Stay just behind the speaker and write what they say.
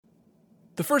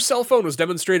The first cell phone was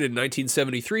demonstrated in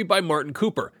 1973 by Martin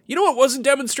Cooper. You know what wasn't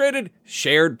demonstrated?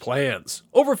 Shared plans.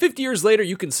 Over 50 years later,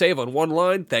 you can save on one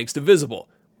line thanks to Visible.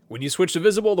 When you switch to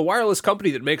Visible, the wireless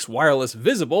company that makes wireless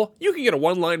visible, you can get a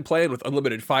one-line plan with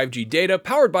unlimited 5G data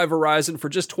powered by Verizon for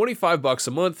just $25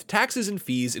 a month, taxes and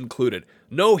fees included.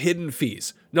 No hidden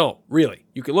fees. No, really.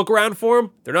 You can look around for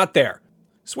them. They're not there.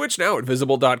 Switch now at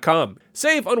Visible.com.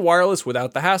 Save on wireless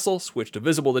without the hassle. Switch to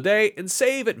Visible today and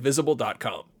save at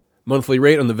Visible.com. Monthly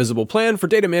rate on the Visible plan for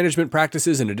data management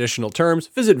practices and additional terms.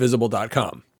 Visit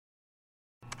Visible.com.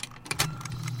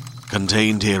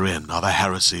 Contained herein are the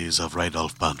heresies of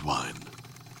Radolf Burntwine,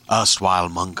 erstwhile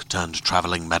monk turned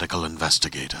traveling medical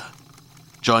investigator.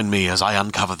 Join me as I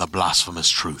uncover the blasphemous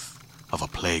truth of a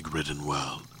plague-ridden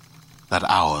world, that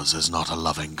ours is not a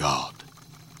loving God,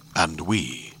 and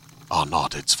we are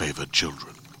not its favored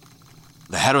children.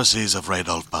 The heresies of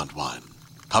Radolf Burntwine,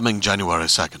 coming January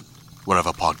 2nd, wherever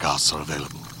podcasts are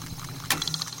available.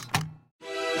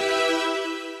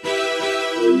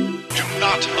 Do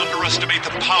not underestimate the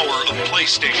power of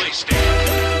PlayStation.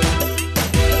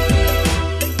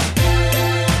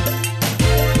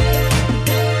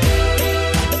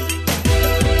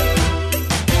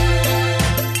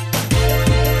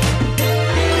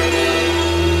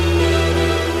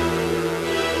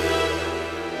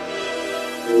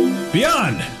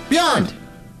 Beyond.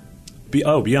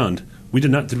 Beyond. We did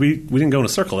not. We didn't go in a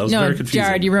circle. That was very confusing.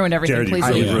 Jared, you ruined everything. Jared, Please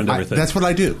you leave. ruined everything. That's what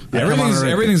I do.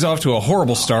 Everything's off to a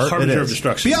horrible start. Harbinger of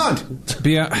destruction. Beyond.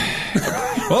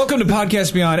 Welcome to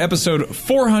Podcast Beyond, episode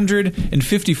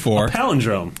 454.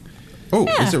 Palindrome. Oh,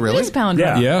 Yeah, is it really? It is a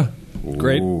palindrome. Yeah.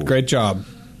 Great job.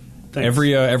 Thanks.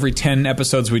 Every 10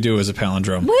 episodes we do is a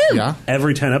palindrome. Woo! Yeah.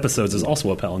 Every 10 episodes is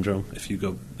also a palindrome. If you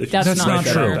That's write not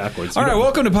that true. out backwards. All right,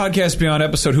 welcome to Podcast Beyond,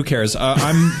 episode Who Cares?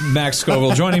 I'm Max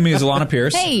Scoville. Joining me is Alana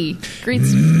Pierce. Hey,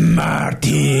 greets. Martin.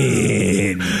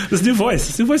 This new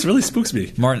voice really spooks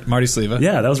me. Marty Sleva.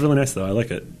 Yeah, that was really nice though. I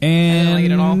like it. And I don't like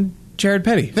it at all. Jared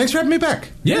Petty. Thanks for having me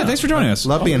back. Yeah, thanks for joining us.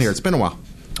 Love being here. It's been a while.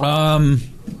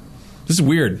 This is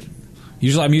weird.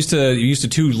 Usually, I'm used to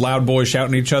two loud boys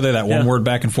shouting at each other, that one word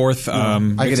back and forth. I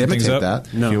can mixing things imitate up.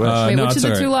 that. If you wish. Wait, no, which it's of the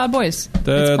all two right. loud boys?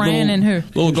 The It's Brian and who?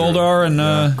 Little Goldar and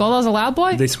Goldar's a loud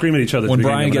boy? They scream at each other. at when the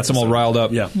beginning Brian of an gets them all episode. riled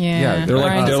up. Yeah. Yeah. They're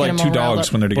Brian's like getting two them all riled dogs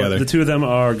up. when they're But together. the two of them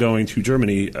are going to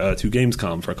Germany to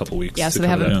Gamescom for a couple weeks. Yeah, to so they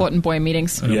have cover that. important boy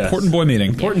meetings. An Yes. important boy meeting.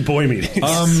 Important boy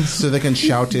meetings. So they can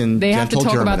shout in They have to gentle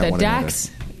talk German about at their one DAX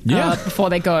Yeah.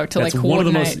 before they go to That's like one of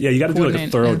the coordinate. most. Yeah, you got to do like a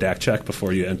coordinate, thorough yeah. DAC check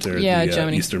before you enter Yeah, the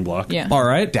Germany. Eastern Bloc. Yeah. All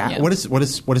right. DAC? Yeah. What is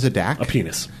a DAC? A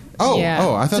penis. Oh, Yeah.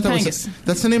 I thought that Topangus.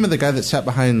 that's the name of the guy that sat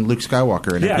behind Luke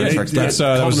Skywalker in Yeah, Empire they, Strikes they Back.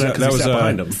 called was- him that 'cause that he was, sat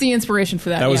behind him. It's the inspiration for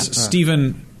that. That was yeah.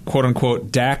 Stephen, quote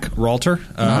unquote, Dak Ralter.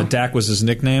 Dak was his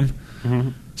nickname.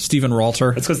 Stephen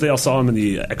Ralter. It's because they all saw him in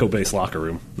the Echo Base locker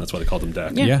room. That's why they called him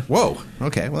DAC. Yeah. Yeah. Whoa.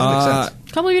 Okay. Well, that makes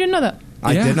sense. Can't believe you didn't know that.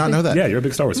 I Yeah. did not know that. Yeah, you're a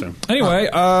big Star Wars fan. Anyway,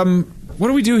 what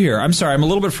do we do here? I'm sorry, I'm a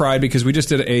little bit fried because we just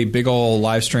did a big ol'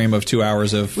 live stream of 2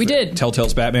 hours of We did.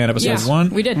 Telltale's Batman episode 1.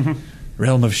 We did.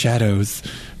 Realm of Shadows.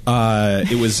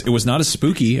 It was not as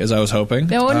spooky as I was hoping.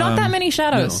 There were not that many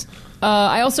shadows.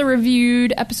 I also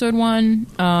reviewed episode 1.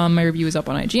 My review is up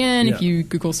on IGN. Yeah. If you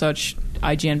Google search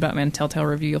IGN Batman Telltale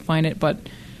review, you'll find it. But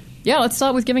yeah, let's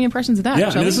start with giving impressions of that. Yeah, I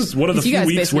shall mean, this we? is one of the Because you few guys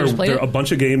weeks basically where just played a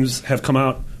bunch of games have come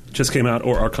out, just came out,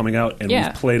 or are coming out, and Yeah.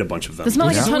 we've played a bunch of them. There's not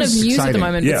like a Yeah. ton of It's news at the exciting.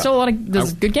 moment, Yeah. but still a lot of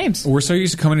there's good games. We're so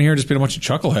used to coming in here and just being a bunch of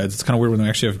chuckleheads. It's kind of weird when we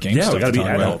actually have game Yeah, stuff we got to to be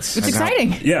talk about. adults. It's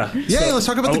exciting. Yeah. Yeah, let's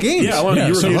talk about the games. Yeah, I want Yeah,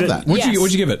 you so reviewed love it. that. What'd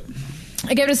Yes. you give it?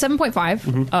 I gave it a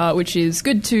 7.5, which is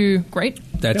good to great.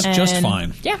 That's just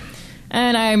fine. Yeah.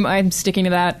 And I'm sticking to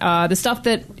that. The stuff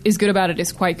that is good about it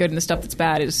is quite good, and the stuff that's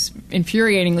bad is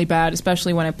infuriatingly bad,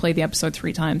 especially when I played the episode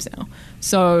 3 times now.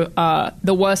 So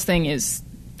the worst thing is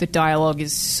the dialogue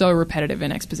is so repetitive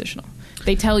and expositional.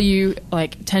 They tell you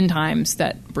like 10 times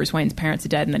that Bruce Wayne's parents are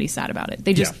dead and that he's sad about it.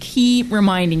 They just keep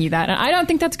reminding you that. And I don't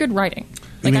think that's good writing.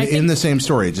 I mean, I think in the same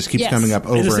story, it just keeps Yes. coming up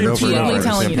In the over same and over and repeatedly over.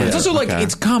 telling you that. It's also like Okay.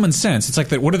 it's common sense. It's like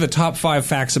that. What are the top 5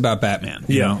 facts about Batman?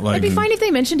 You Yeah. know, like, It'd be fine if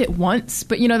they mentioned it once,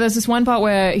 but there's this one part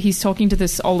where he's talking to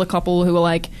this older couple who were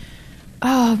like,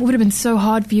 "Oh, it would have been so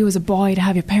hard for you as a boy to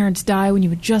have your parents die when you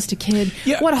were just a kid.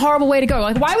 Yeah. What a horrible way to go!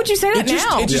 Like, why would you say that It just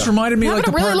now? it just reminded me It like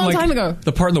happened the a really part in, long like, time ago.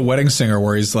 the part in The Wedding Singer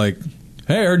where he's like,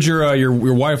 Hey, I heard your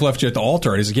wife left you at the altar.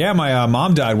 And he's like, yeah, my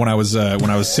mom died when I was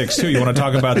 6 too. You want to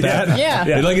talk about that?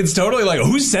 Yeah. Like, it's totally like,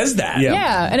 who says that?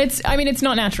 Yeah, and it's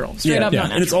not natural. Straight up not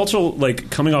natural. And it's also like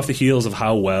coming off the heels of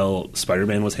how well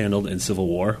Spider-Man was handled in Civil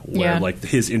War, where like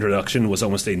his introduction was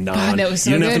almost a non. That was so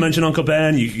you didn't have good. to mention Uncle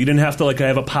Ben. You didn't have to like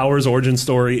have a Powers origin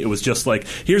story. It was just like,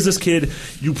 here's this kid.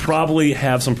 You probably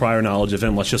have some prior knowledge of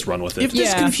him. Let's just run with it. If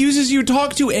this confuses you,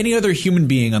 talk to any other human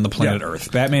being on the planet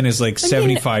Earth. Batman is like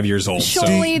 75 years old.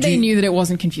 Surely they knew that it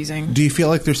wasn't confusing. Do you feel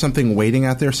like there's something waiting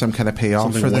out there, some kind of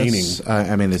payoff Something for waning. this?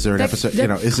 I mean, is there an episode?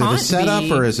 Is it a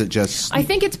setup or is it just? I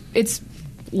think it's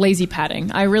lazy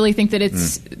padding. I really think that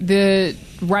it's the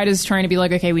writers trying to be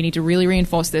like, okay, we need to really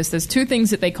reinforce this. There's two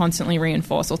things that they constantly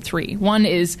reinforce, or three. One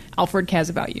is Alfred cares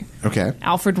about you. Okay.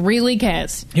 Alfred really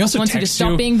cares. He also wants you to texts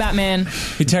stop you. being Batman.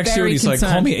 He texts you and he's like,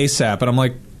 call me ASAP. And I'm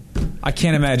like, I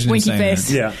can't imagine him Winky saying face.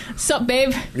 that. Yeah. Sup,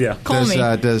 babe? Yeah. Call me.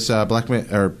 Does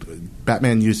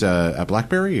Batman use a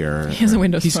BlackBerry or? He has a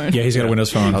Windows phone. Yeah, he's got a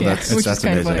Windows phone. Oh, Yeah, that's which is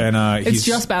kind of amazing. funny. And it's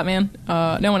just Batman.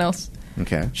 No one else.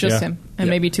 Okay. Just him. And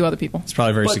maybe two other people. It's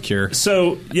probably very secure.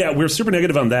 So yeah, we're super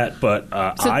negative on that, but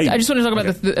So I just want to talk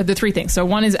about the three things. So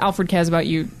one is Alfred cares about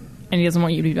you, and he doesn't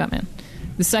want you to be Batman.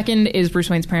 The second is Bruce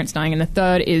Wayne's parents dying, and the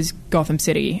third is Gotham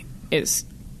City is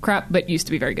crap, but used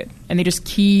to be very good. And they just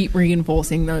keep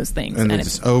reinforcing those things, and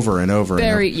it's over and over.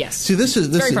 Very and over. yes. See, this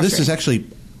is actually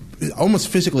almost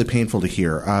physically painful to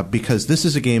hear because this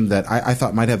is a game that I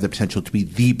thought might have the potential to be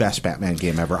the best Batman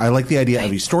game ever. I like the idea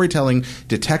of a storytelling,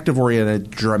 detective-oriented,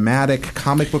 dramatic,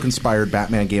 comic book-inspired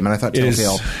Batman game, and I thought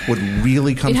Telltale would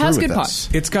really come through with this. It has good parts.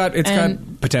 It's got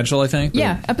potential, I think.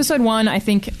 Yeah, episode 1, I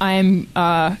think I'm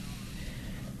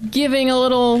giving a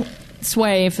little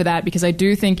sway for that because I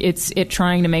do think it's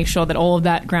trying to make sure that all of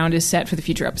that ground is set for the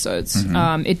future episodes.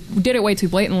 It did it way too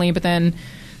blatantly, but then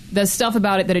there's stuff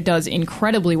about it that it does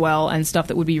incredibly well and stuff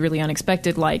that would be really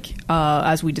unexpected, like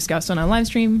as we discussed on our live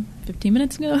stream 15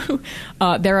 minutes ago,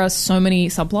 there are so many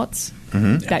subplots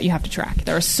that you have to track.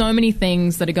 There are so many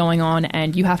things that are going on,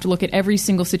 and you have to look at every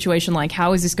single situation like,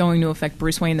 how is this going to affect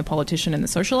Bruce Wayne, the politician and the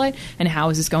socialite, and how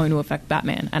is this going to affect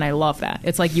Batman? And I love that.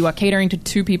 It's like you are catering to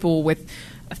two people with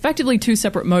effectively two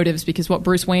separate motives, because what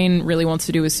Bruce Wayne really wants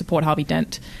to do is support Harvey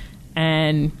Dent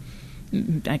and,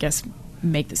 I guess,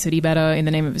 make the city better in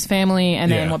the name of his family,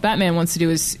 and then what Batman wants to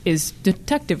do is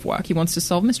detective work. He wants to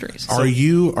solve mysteries. Are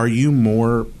you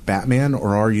more Batman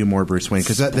or are you more Bruce Wayne?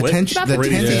 Because the tension,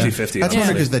 That's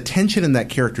because the tension in that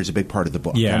character is a big part of the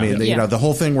book. Yeah. I mean, you know, the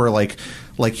whole thing where like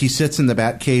he sits in the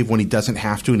Batcave when he doesn't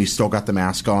have to, and he's still got the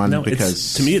mask on.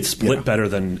 Because to me, it's split better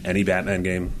than any Batman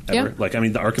game ever. Yeah. Like, I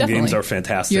mean, the Arkham games are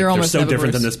fantastic. They're so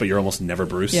different than this, but you're almost never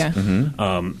Bruce. Yeah.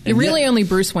 You're really only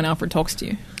Bruce when Alfred talks to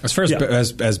you. As far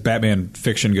as Batman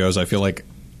fiction goes, I feel like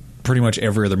pretty much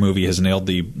every other movie has nailed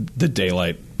the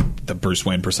daylight, the Bruce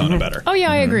Wayne persona better. Oh,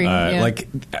 yeah, I agree. Like,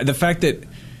 the fact that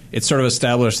it's sort of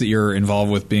established that you're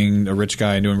involved with being a rich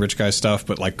guy and doing rich guy stuff,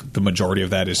 but like the majority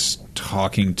of that is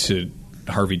talking to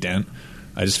Harvey Dent.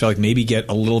 I just feel like maybe get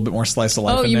a little bit more slice of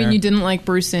life. Oh, in you there. mean you didn't like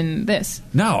Bruce in this?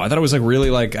 No, I thought it was like really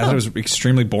like I thought it was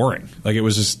extremely boring. Like it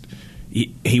was just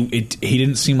he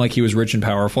didn't seem like he was rich and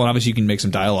powerful. And obviously you can make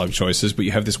some dialogue choices, but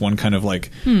you have this one kind of like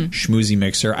schmoozy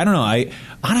mixer. I don't know.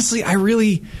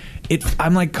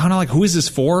 I'm like kind of like, who is this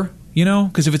for? You know,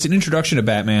 because if it's an introduction to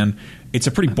Batman, it's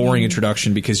a pretty boring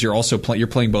introduction because you're also you're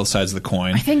playing both sides of the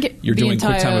coin. I think you're doing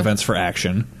quick time events for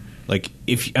action. Like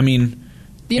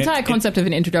the entire concept of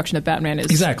an introduction to Batman is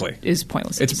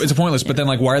pointless. It's pointless. But then,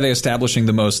 like, why are they establishing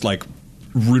the most like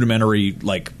rudimentary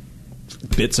like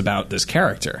bits about this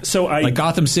character? So like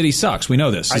Gotham City sucks. We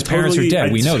know this. His parents are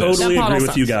dead. We know this. I totally agree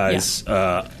with you guys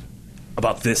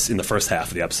about this in the first half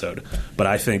of the episode, but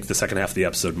I think the second half of the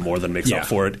episode more than makes up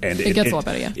for it, and it gets a lot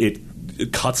better. Yeah.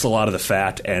 It cuts a lot of the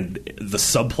fat, and the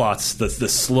subplots,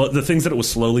 the things that it was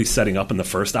slowly setting up in the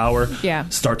first hour,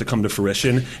 start to come to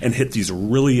fruition and hit these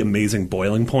really amazing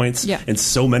boiling points. Yeah. And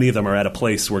so many of them are at a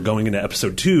place where going into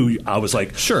episode 2, I was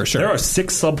like, sure. There are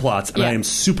 6 subplots, and I am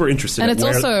super interested. And it's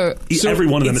also every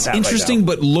one of them is at interesting,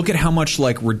 right now. but look at how much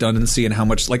like redundancy and how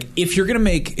much like if you're going to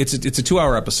make it's a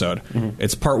 2-hour episode,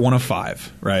 it's part 1 of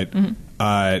 5, right?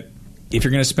 If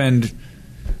you're going to spend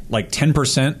like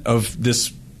 10% of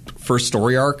this first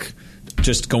story arc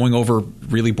just going over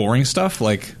really boring stuff,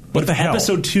 like what the hell?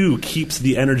 Episode 2 keeps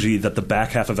the energy that the back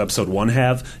half of episode 1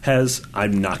 has.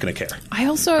 I'm not going to care. I'm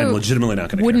legitimately not going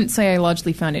to care. Wouldn't say I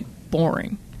largely found it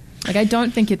boring. Like, I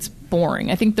don't think it's boring.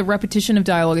 I think the repetition of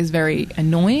dialogue is very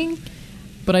annoying,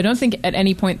 but I don't think at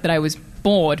any point that I was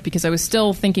bored because I was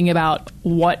still thinking about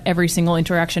what every single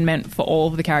interaction meant for all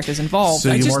of the characters involved.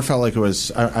 So you more felt like it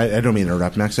was, I don't mean to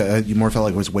interrupt, Max, you more felt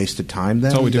like it was wasted time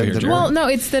then? That's all we do here, Jared. Well, no,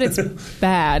 it's that it's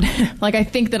bad. Like, I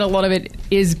think that a lot of it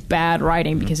is bad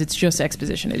writing because it's just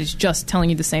exposition. It is just telling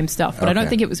you the same stuff. But I don't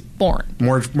think it was boring.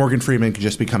 Morgan Freeman could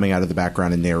just be coming out of the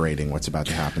background and narrating what's about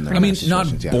to happen there. I mean, not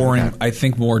boring. Okay. I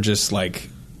think more just like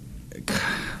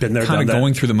kind of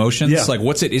going through the motions. Yeah. Like,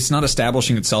 what's it? It's not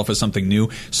establishing itself as something new.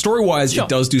 Story-wise, it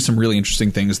does do some really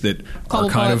interesting things that are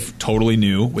kind of totally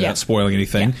new without spoiling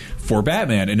anything for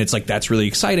Batman. And it's like, that's really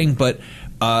exciting. But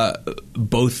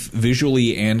both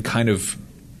visually and kind of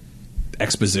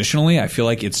expositionally, I feel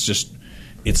like it's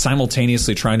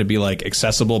simultaneously trying to be like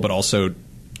accessible, but also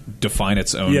define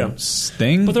its own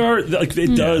thing. But there are, like,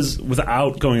 it does,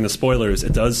 without going into spoilers,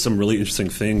 it does some really interesting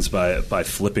things by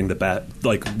flipping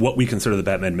what we consider the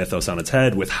Batman mythos on its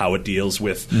head with how it deals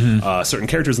with certain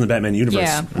characters in the Batman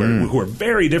universe who are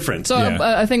very different. So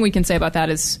a thing we can say about that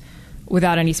is,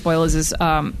 without any spoilers, is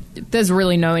there's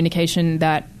really no indication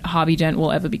that Harvey Dent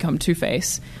will ever become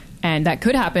Two-Face. And that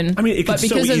could happen. I mean, it could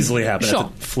so easily happen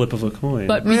at the flip of a coin.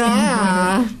 But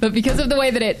because of the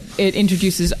way that it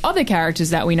introduces other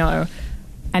characters that we know,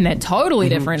 and they're totally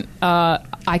different,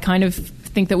 I kind of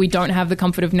think that we don't have the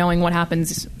comfort of knowing what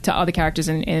happens to other characters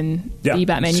in the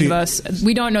Batman universe.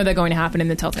 We don't know they're going to happen in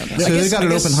the Telltale games. So they got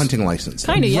an open hunting license.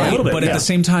 Kind of, yeah. A little bit, but at the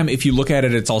same time, if you look at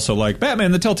it, it's also like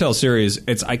Batman, the Telltale series.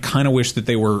 I kind of wish that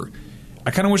I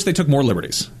kind of wish they took more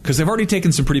liberties, because they've already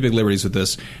taken some pretty big liberties with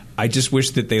this. I just wish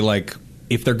that they,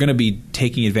 if they're going to be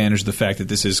taking advantage of the fact that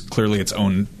this is clearly its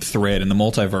own thread in the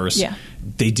multiverse,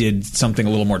 they did something a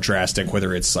little more drastic,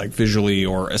 whether it's like visually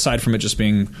or aside from it just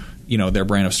being, their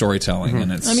brand of storytelling.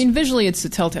 And visually it's a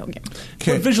Telltale game.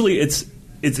 But visually it's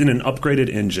in an upgraded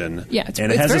engine. Yeah,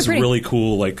 and it has this really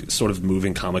cool, sort of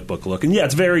moving comic book look. And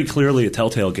it's very clearly a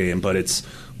Telltale game, but it's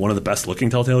one of the best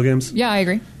looking Telltale games. Yeah, I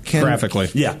agree. Graphically.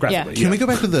 Graphically. Can we go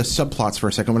back to the subplots for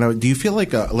a second? Do you feel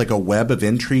like a web of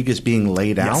intrigue is being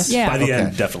laid out? Yeah. By the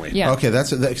end, definitely. Yeah. Okay,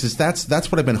 that's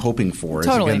what I've been hoping for. Is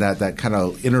totally. Again, that kind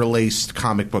of interlaced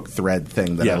comic book thread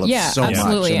thing that I love so much. Yeah,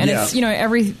 absolutely. And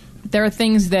it's, there are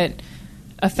things that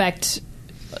affect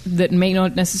that may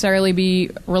not necessarily be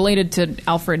related to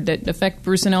Alfred, that affect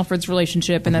Bruce and Alfred's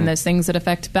relationship, and then there's things that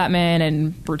affect Batman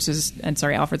and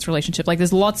Alfred's relationship. Like,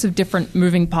 there's lots of different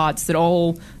moving parts that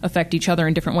all affect each other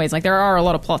in different ways. Like, there are a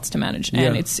lot of plots to manage,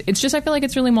 and it's just, I feel like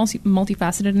it's really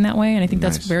multifaceted in that way, and I think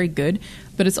that's very good.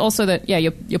 But it's also that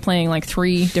you're playing like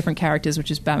three different characters,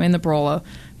 which is Batman the Brawler,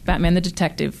 Batman the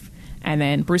Detective, and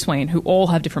then Bruce Wayne, who all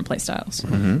have different play styles.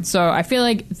 So I feel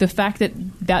like the fact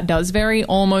that does vary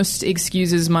almost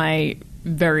excuses my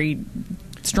very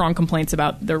strong complaints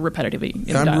about the repetitivity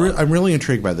in dialogue. I'm really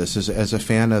intrigued by this as a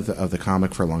fan of the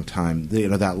comic for a long time.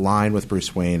 That line with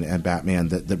Bruce Wayne and Batman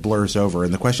that blurs over,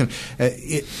 and the question,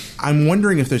 I'm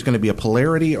wondering if there's going to be a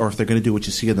polarity, or if they're going to do what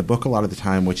you see in the book a lot of the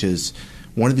time, which is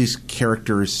one of these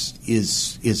characters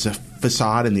is a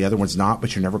facade and the other one's not,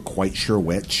 but you're never quite sure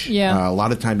which. Yeah. A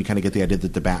lot of time you kind of get the idea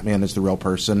that the Batman is the real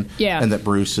person, and that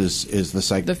Bruce is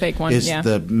the fake one, is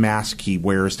the mask he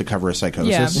wears to cover a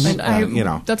psychosis. Yeah,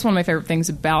 and that's one of my favorite things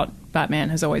about Batman,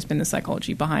 has always been the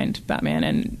psychology behind Batman.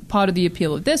 And part of the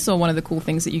appeal of this, or one of the cool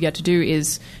things that you get to do,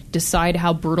 is decide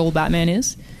how brutal Batman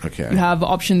is. Okay. You have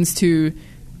options to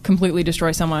completely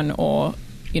destroy someone, or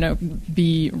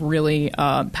be really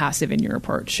passive in your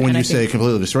approach. When you say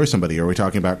completely destroy somebody, are we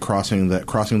talking about crossing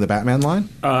the Batman line?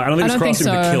 I don't think it's crossing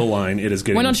the kill line. It is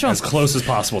getting as close as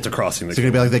possible to crossing the kill line.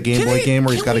 It's going to be like that Game Boy game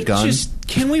where he's got a gun?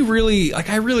 Can we really...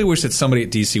 I really wish that somebody at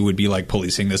DC would be,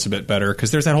 policing this a bit better,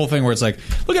 because there's that whole thing where it's like,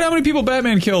 look at how many people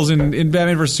Batman kills in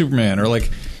Batman vs. Superman, or I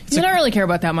don't really care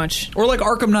about that much. Or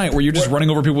Arkham Knight, where you're just running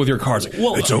over people with your cars.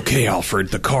 It's okay, Alfred.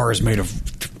 The car is made of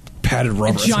padded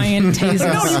rubber. A giant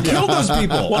taser. No, you killed those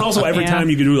people. Well, also every time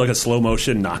you can do a slow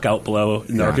motion knockout blow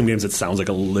in the Arkham games, it sounds like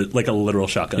a literal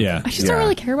shotgun. Yeah, I just don't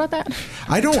really care about that.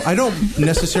 I don't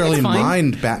necessarily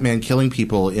mind Batman killing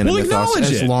people in a mythos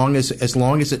as long as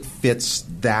it fits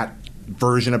that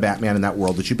version of Batman in that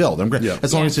world that you build.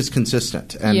 As long as it's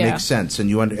consistent and makes sense, and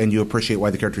you appreciate why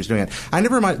the character is doing it. I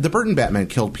never mind. The Burton Batman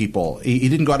killed people. He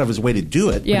didn't go out of his way to do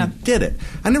it, but he did it.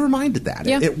 I never minded that.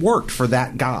 It worked for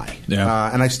that guy,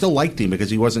 and I still liked him because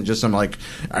he wasn't just some I'm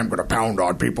going to pound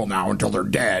on people now until they're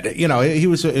dead. He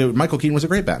was Michael Keaton was a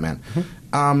great Batman.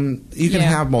 You can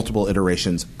have multiple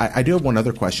iterations. I do have one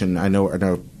other question. I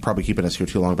know probably keeping us here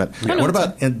too long, but what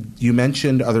about? And you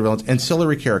mentioned other villains,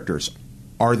 ancillary characters.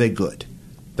 Are they good?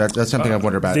 That's something I've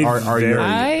wondered about.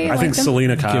 I think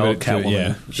Selena Kyle,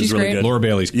 Catwoman, she's really great. good. Laura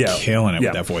Bailey's killing it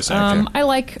with that voice actor. I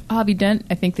like Harvey Dent.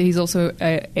 I think that he's also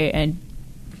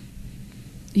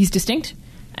he's distinct,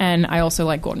 and I also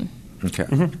like Gordon. Okay.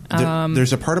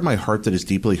 There's a part of my heart that is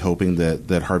deeply hoping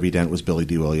that Harvey Dent was Billy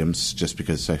D. Williams, just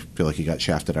because I feel like he got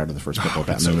shafted out of the first couple of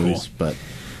Batman movies. But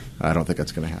I don't think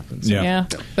that's going to happen. So. Yeah.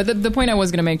 But the point I was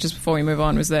going to make just before we move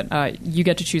on was that you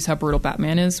get to choose how brutal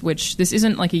Batman is, which this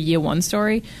isn't like a year one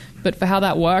story, but for how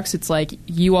that works, it's like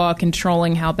you are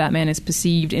controlling how Batman is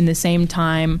perceived in the same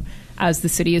time as the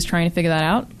city is trying to figure that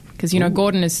out. Because,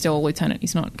 Gordon is still a lieutenant.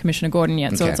 He's not Commissioner Gordon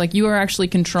yet. So it's like you are actually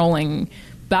controlling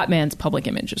Batman's public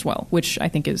image as well, which I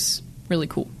think is really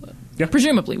cool. Yeah.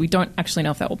 Presumably, we don't actually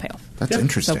know if that will pay off. That's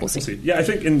interesting. So we'll see. Yeah, I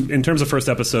think in terms of first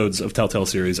episodes of Telltale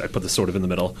series, I put this sort of in the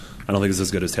middle. I don't think it's as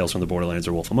good as Tales from the Borderlands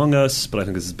or Wolf Among Us, but I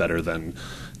think this is better than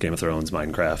Game of Thrones,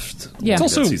 Minecraft, It's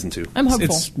also season 2. I'm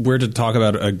hopeful. It's weird to talk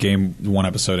about a game one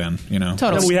episode in,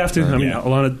 Totally. Yeah, we have to. I mean,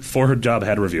 Alana, for her job,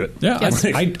 had to review it. Yeah, Yes.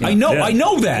 I know. Yeah. I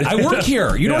know that. I work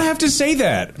here. You don't have to say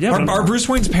that. Yeah, are Bruce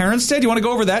Wayne's parents dead? You want to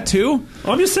go over that too?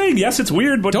 I'm just saying, yes, it's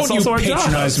weird, but Don't it's you also our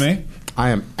patronize job. me?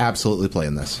 I am absolutely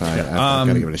playing this. I've got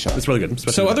to give it a shot. It's really good.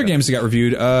 So other games that got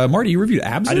reviewed. Marty, you reviewed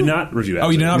Abzu? I did not review Abzu. Oh,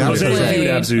 you did not Jose review reviewed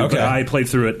Abzu. Abzu, Okay. but I played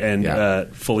through it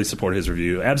and fully support his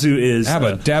review. Abzu is...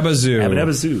 Dabazoo.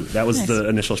 Abzu. That was the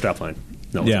initial strapline.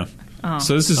 No, Yeah.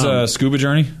 So this is Scuba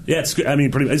Journey? Yeah,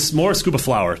 it's more Scuba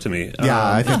Flower to me.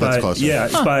 Yeah, I think that's closer. Yeah,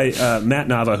 it's by Matt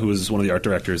Nava, who was one of the art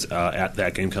directors at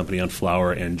that game company on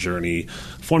Flower and Journey.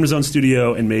 Formed his own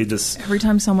studio and made this... Every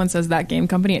time someone says that game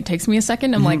company, it takes me a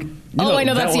second. I'm like, I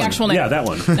know that's the actual name. Yeah, that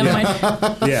one. Never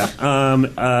mind.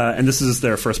 Yeah. And this is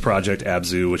their first project,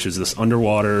 Abzu, which is this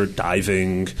underwater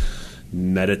diving,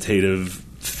 meditative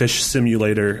fish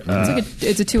simulator.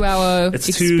 It's a 2-hour It's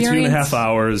experience. 2.5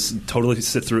 hours. Totally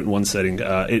sit through it in one setting.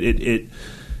 It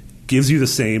gives you the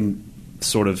same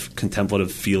sort of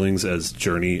contemplative feelings as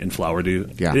Journey and Flower do.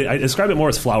 Yeah. I describe it more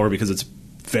as Flower because it's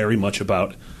very much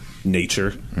about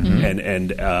nature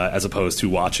and as opposed to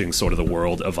watching sort of the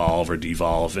world evolve or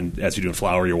devolve. And as you do in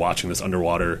Flower, you're watching this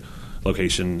underwater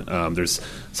location. There's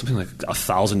something like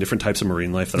 1,000 different types of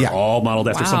marine life that are all modeled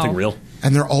after something real.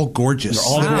 And they're all gorgeous.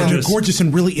 And they're gorgeous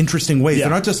in really interesting ways. Yeah.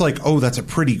 They're not just like, oh, that's a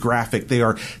pretty graphic. They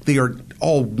are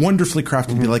all wonderfully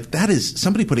crafted. Be like, that is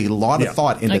somebody put a lot of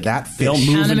thought into that fish. They'll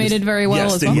move animated very well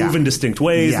yes, as they well. move in distinct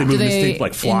ways. Yeah. They move Do in they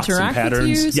distinct flops and interact with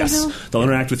patterns. you Yes, somehow? they'll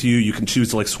interact with you. You can choose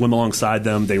to swim alongside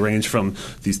them. They range from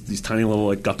these tiny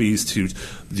little guppies to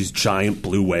these giant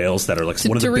blue whales that are one of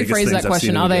the biggest rephrase things that I've question,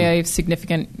 seen in are the they game. a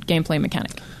significant gameplay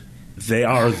mechanic? They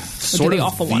are sort they of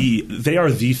offer one? they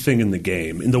are the thing in the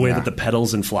game in the way that the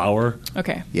petals in Flower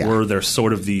Okay. were. They're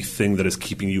sort of the thing that is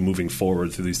keeping you moving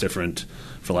forward through these different,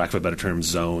 for lack of a better term,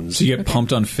 zones. So you get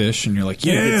pumped on fish, and you're like,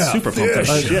 You get super pumped up.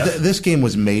 This game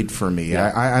was made for me.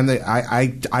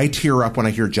 I tear up when I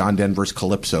hear John Denver's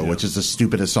Calypso, which is the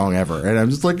stupidest song ever. And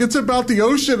I'm just like, it's about the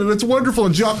ocean, and it's wonderful,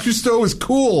 and Jacques Cousteau is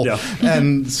cool. Yeah.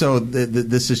 And so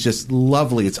this is just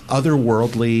lovely. It's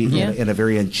otherworldly in a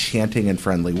very enchanting and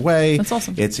friendly way. That's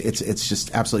awesome. It's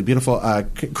just absolutely beautiful.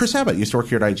 Chris Abbott used to work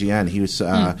here at IGN. He was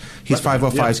he's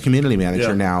 505's community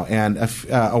manager now. And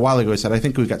a while ago he said, I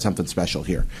think we've got something special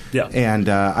here. Yeah. And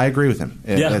I agree with him.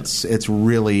 It's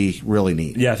really, really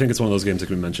neat. Yeah, I think it's one of those games that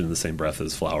can be mentioned in the same breath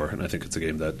as Flower, and I think it's a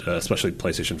game that, especially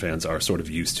PlayStation fans, are sort of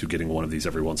used to getting one of these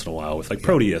every once in a while with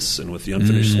Proteus and with the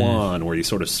Unfinished Swan, where you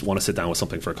sort of want to sit down with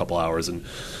something for a couple hours. And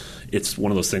it's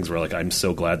one of those things where I'm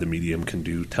so glad the medium can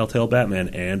do Telltale Batman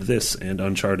and this and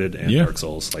Uncharted and Dark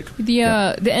Souls. The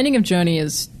ending of Journey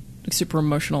is super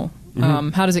emotional.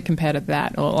 How does it compare to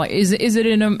that? Or is it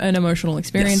an emotional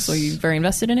experience? Yes. Or are you very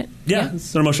invested in it? Yeah,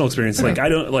 it's an emotional experience. Okay. I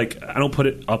don't put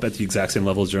it up at the exact same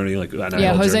level as Journey.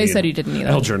 Jose said he didn't either.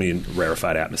 I held Journey in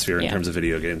rarefied atmosphere in Yeah. terms of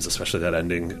video games, especially that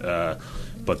ending.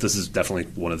 But this is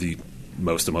definitely one of the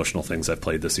most emotional things I've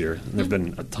played this year. There have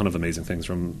been a ton of amazing things,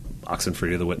 from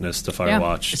Oxenfree to The Witness to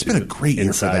Firewatch. It's been a great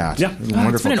year for that. Yeah.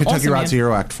 Wonderful. It's been an Kentucky awesome Route year.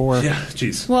 Zero Act 4. Yeah,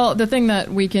 jeez. Well, the thing that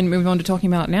we can move on to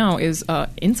talking about now is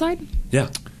Inside. Yeah.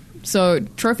 So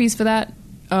trophies for that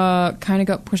kind of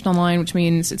got pushed online, which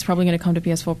means it's probably going to come to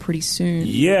PS4 pretty soon.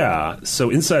 Yeah, so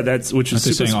Inside, which is Aren't they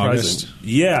super saying surprising. August?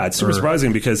 Yeah, it's super Or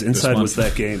surprising because Inside month? was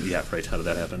that game. Yeah, right. How did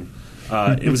that happen?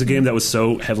 It was a game that was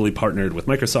so heavily partnered with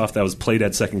Microsoft. That was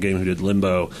Playdad's second game, who did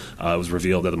Limbo. It was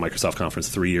revealed at the Microsoft conference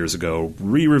 3 years ago,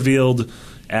 re-revealed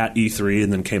at E3,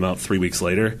 and then came out 3 weeks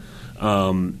later.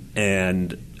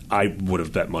 And I would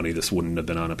have bet money this wouldn't have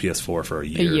been on a PS4 for a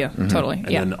year. Totally. And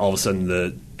then all of a sudden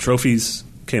the trophies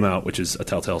came out, which is a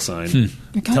Telltale sign.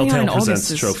 Telltale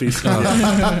presents trophies.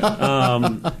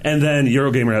 And then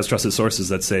Eurogamer has trusted sources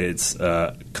that say it's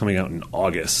coming out in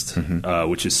August,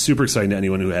 which is super exciting to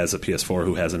anyone who has a PS4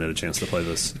 who hasn't had a chance to play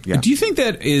this. Yeah. Do you think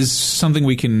that is something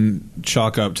we can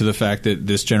chalk up to the fact that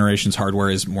this generation's hardware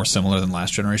is more similar than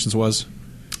last generation's was?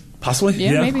 Possibly,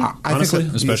 yeah. Maybe. I honestly,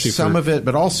 think especially some of it,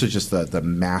 but also just the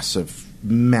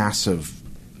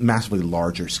massively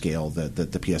larger scale that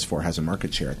the PS4 has a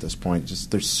market share at this point.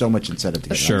 Just there's so much incentive to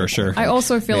get Sure. I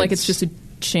also feel like it's just a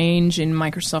change in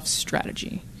Microsoft's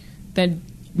strategy. They're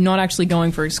not actually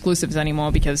going for exclusives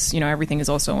anymore because everything is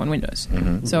also on Windows.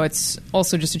 So it's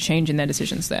also just a change in their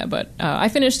decisions there. But I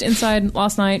finished Inside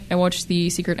last night. I watched the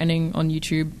secret ending on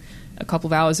YouTube a couple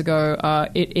of hours ago.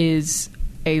 It is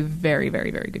a very, very,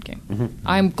 very good game.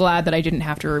 I'm glad that I didn't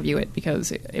have to review it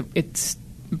because it's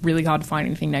really hard to find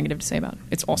anything negative to say about it.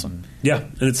 It's awesome. Yeah,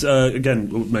 and it's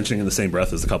again mentioning in the same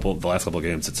breath as the last couple of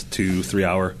games. It's a 2-3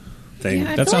 hour thing.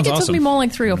 Yeah, I feel like it took me more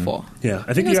like 3 or 4. Yeah,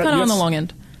 I think it was kind of on the long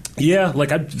end. Yeah,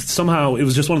 like somehow it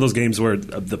was just one of those games where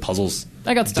the puzzles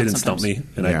didn't stump me,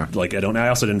 and I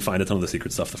also didn't find a ton of the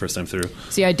secret stuff the first time through.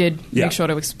 See, I did make sure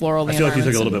to explore all the. I feel like you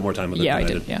took a little bit more time with it. Yeah, than I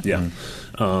did. Yeah.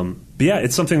 But yeah,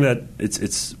 it's something that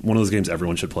it's one of those games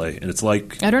everyone should play, and it's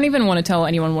like I don't even want to tell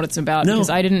anyone what it's about because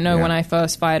I didn't know when I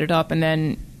first fired it up, and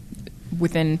then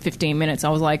within 15 minutes I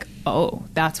was like, oh,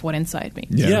 that's what Inside means.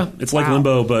 Yeah, it's like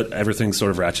Limbo, but everything's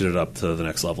sort of ratcheted up to the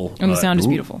next level. And the sound is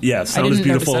beautiful. Yeah, the sound is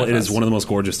beautiful. It is one of the most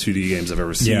gorgeous 2D games I've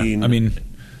ever seen. Yeah, I mean,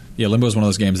 Limbo is one of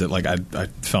those games that I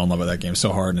fell in love with that game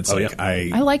so hard, and it's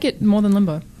I like it more than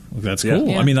Limbo. That's cool.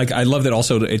 Yeah. I mean, I love that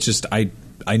also. It's just I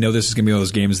know this is going to be one of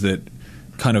those games that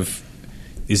kind of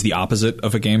is the opposite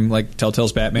of a game like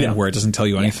Telltale's Batman, where it doesn't tell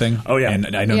you anything. Oh yeah,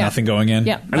 and I know nothing going in.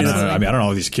 Yeah, I don't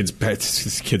know if these kids'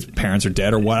 parents are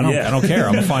dead or what. I don't care.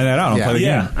 I'm gonna find that out. I'll play the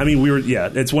game. I mean,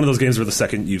 it's one of those games where the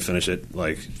second you finish it,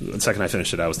 like the second I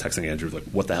finished it, I was texting Andrew like,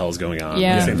 "What the hell is going on?"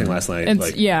 Yeah, same thing last night.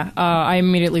 I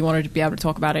immediately wanted to be able to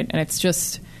talk about it, and it's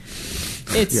just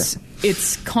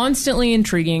it's constantly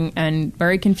intriguing and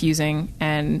very confusing,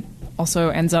 and also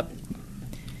ends up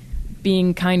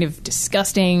being kind of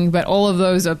disgusting, but all of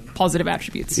those are positive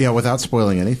attributes. Yeah, without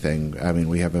spoiling anything, I mean,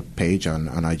 we have a page on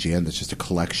IGN that's just a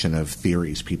collection of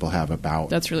theories people have about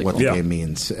what the game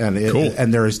means. And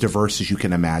and they're as diverse as you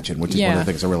can imagine, which is one of the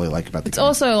things I really like about the game. It's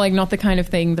also like not the kind of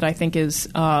thing that I think is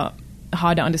hard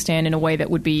to understand in a way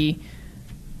that would be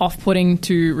off-putting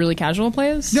to really casual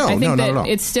players. No, I think not at all.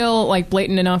 It's still like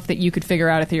blatant enough that you could figure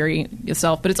out a theory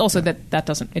yourself, but it's also that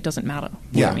doesn't matter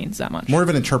what it means that much. More of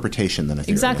an interpretation than a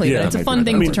theory. Exactly. It's a fun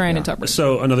thing to try and interpret.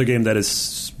 So another game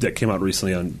that came out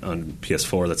recently on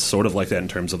PS4 that's sort of like that in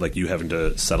terms of like you having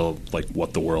to settle like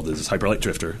what the world is Hyper Light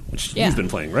Drifter, which you've been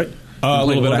playing, right? A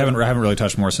little bit. I haven't really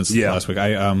touched more since last week.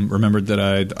 I remembered that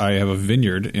I have a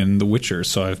vineyard in The Witcher,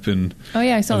 so I've been. Oh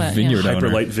yeah, I saw that. Vineyard Hyper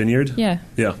Light Vineyard. Yeah.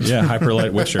 Hyper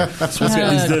Light Witcher. Is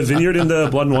the vineyard in the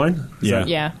Blood and Wine?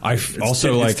 Yeah. I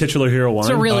also like titular hero wine.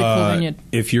 It's a really cool vineyard.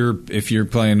 If you're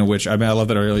playing The Witcher, I mean, I love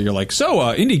that earlier. You're like,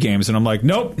 indie games, and I'm like,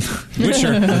 nope,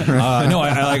 Witcher. No,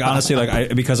 I like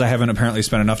honestly because I haven't apparently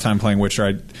spent enough time playing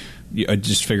Witcher. I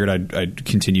just figured I'd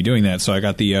continue doing that. So I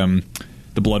got the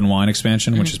Blood and Wine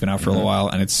expansion, which has been out for a little while,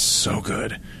 and it's so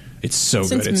good. It's so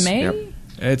good. Since May?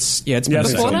 It's been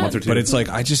a month or two. But it's like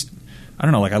I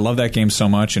don't know. Like I love that game so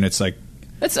much, and it's like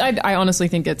I honestly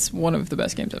think it's one of the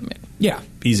best games I've made. Yeah,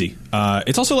 easy.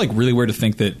 It's also like really weird to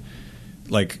think that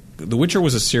like The Witcher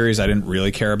was a series I didn't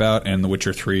really care about, and The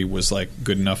Witcher 3 was like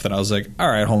good enough that I was like, all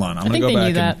right, hold on, I'm going to go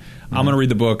back and I'm going to read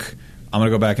the book. I'm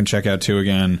going to go back and check out 2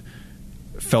 again.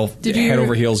 Fell head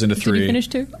over heels into 3. Did you finish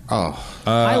 2? Oh,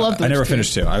 I loved it. I never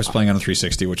finished 2. I was playing on a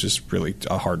 360, which is really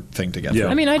a hard thing to get through.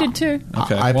 I mean, I did too.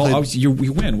 Okay, you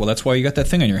win. Well, that's why you got that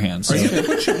thing on your hands. Are you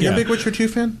a big Witcher 2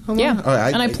 fan? Yeah,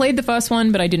 and I played the first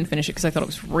one, but I didn't finish it because I thought it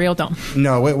was real dumb.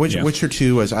 No, Witcher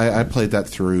 2 was. I played that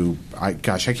through. I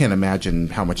can't imagine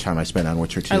how much time I spent on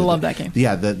Witcher 2. I love that game.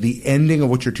 Yeah, the ending of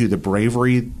Witcher 2, the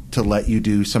bravery to let you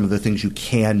do some of the things you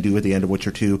can do at the end of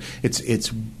Witcher 2.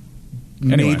 It's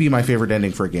maybe my favorite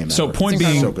ending for a game. So ever.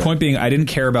 point being, I didn't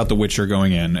care about The Witcher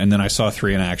going in, and then I saw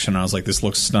 3 in action, and I was like, this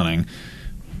looks stunning,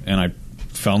 and I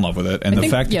fell in love with it. And the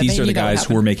fact that these are the guys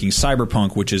who are making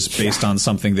Cyberpunk, which is based on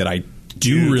something that I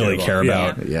do really care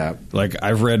about. Yeah. Like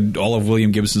I've read all of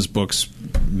William Gibson's books,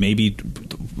 maybe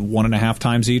 1.5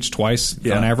 times each, twice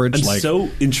on average. I'm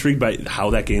so intrigued by how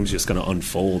that game's just going to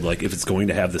unfold. Like if it's going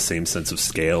to have the same sense of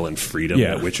scale and freedom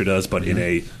that Witcher does, but in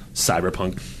a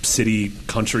cyberpunk city,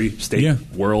 country, state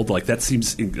world, like that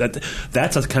seems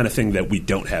that's a kind of thing that we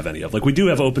don't have any of. Like we do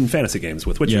have open fantasy games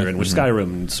with Witcher and with Skyrim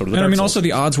and sort of. And I mean, also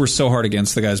the odds were so hard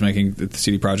against the guys making the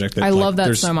CD Projekt. That, I love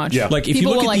that so much. Yeah. Like if people you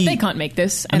look were at like, they can't make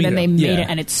this, and then they made it,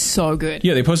 and it's so good.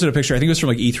 Yeah, they posted a picture. I think it was from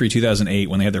like E3 2008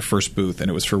 when they had their first booth,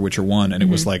 and it was for Witcher 1, and it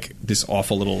was like this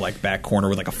awful little like back corner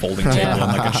with like a folding table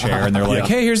and like a chair, and they're like,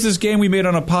 "Hey, here's this game we made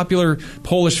on a popular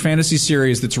Polish fantasy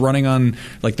series that's running on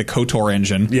like the KOTOR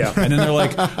engine." Yeah. And then they're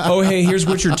like, oh, hey, here's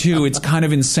Witcher 2. It's kind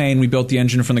of insane. We built the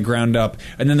engine from the ground up.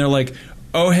 And then they're like,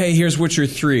 oh, hey, here's Witcher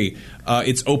 3.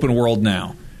 It's open world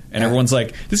now. And everyone's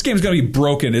like, this game's going to be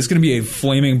broken. It's going to be a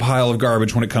flaming pile of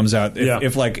garbage when it comes out.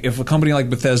 If a company like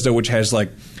Bethesda, which has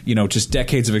just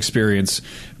decades of experience,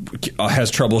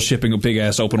 has trouble shipping a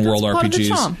big-ass open world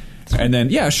RPGs. And then,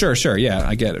 sure,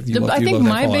 I get it. I think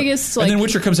my biggest... and then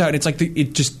Witcher comes out, and it's like,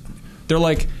 they're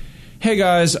like, hey,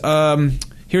 guys,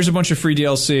 here's a bunch of free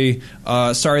DLC.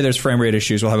 Sorry, there's frame rate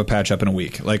issues. We'll have a patch up in a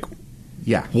week. Like,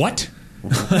 what?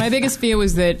 My biggest fear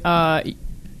was that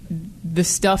the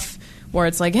stuff where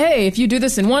it's like, hey, if you do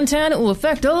this in one town, it will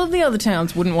affect all of the other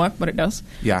towns. Wouldn't work, but it does.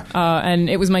 Yeah. And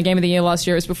it was my game of the year last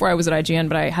year. It was before I was at IGN,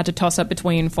 but I had to toss up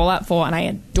between Fallout 4, and I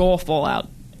adore Fallout,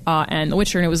 and The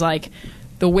Witcher, and it was like,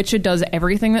 The Witcher does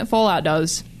everything that Fallout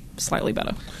does, slightly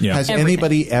better. Yeah. Has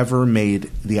anybody ever made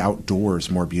the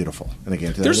outdoors more beautiful in a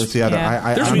game? That's the other.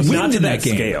 There's not in that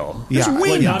scale. Yeah,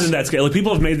 not in that scale. Like,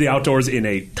 people have made the outdoors in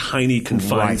a tiny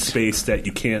confined space that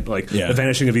you can't, The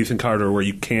Vanishing of Ethan Carter, where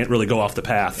you can't really go off the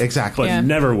path. Exactly, but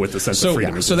never with the sense of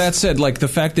freedom. So that said, the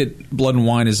fact that Blood and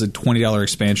Wine is a $20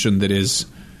 expansion that is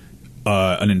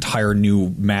an entire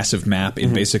new massive map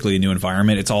in basically a new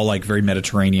environment. It's all very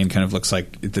Mediterranean, kind of looks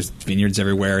like there's vineyards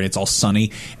everywhere, and it's all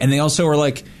sunny. And they also are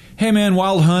like, hey man,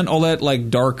 Wild Hunt, all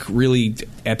that dark, really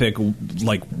epic,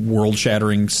 world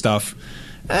shattering stuff.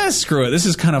 Screw it. This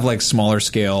is kind of smaller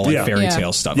scale, fairy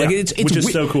tale stuff. Yeah. Which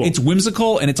is so cool. It's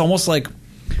whimsical, and it's almost like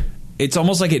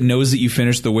it knows that you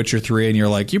finished The Witcher 3, and you're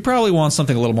like, you probably want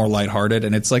something a little more lighthearted,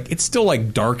 and it's still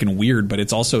dark and weird, but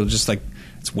it's also just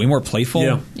it's way more playful.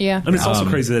 Yeah. I mean, it's also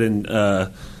crazy that in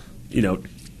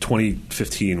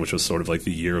 2015, which was sort of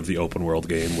the year of the open world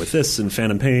game, with this and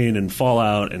Phantom Pain and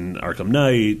Fallout and Arkham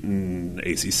Knight and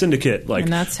AC Syndicate,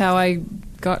 and that's how I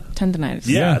got tendonitis.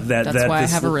 Yeah, that's why I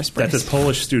have a wrist brace. That this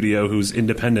Polish studio, who's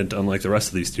independent, unlike the rest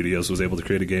of these studios, was able to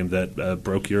create a game that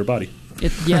broke your body.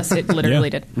 Yes, it literally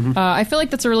did. Mm-hmm. I feel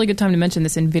like that's a really good time to mention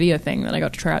this NVIDIA thing that I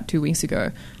got to try out 2 weeks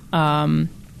ago.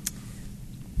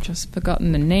 Just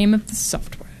forgotten the name of the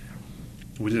software.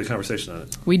 We did a conversation on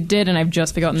it. We did, and I've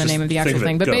just forgotten the name of the actual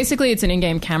thing. But basically, it's an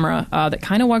in-game camera that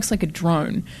kind of works like a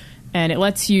drone, and it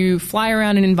lets you fly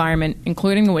around an environment,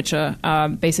 including The Witcher.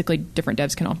 Basically, different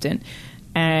devs can opt in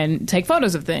and take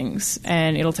photos of things,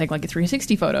 and it'll take a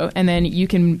 360 photo, and then you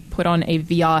can put on a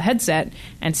VR headset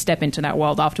and step into that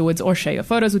world afterwards, or share your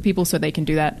photos with people so they can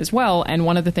do that as well. And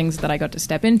one of the things that I got to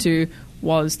step into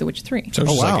was The Witcher 3. So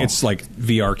it's like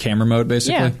VR camera mode,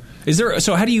 basically. Yeah. Is there?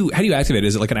 So how do you activate it?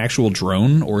 Is it like an actual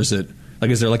drone, or is it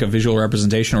is there a visual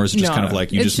representation, or is it just kind of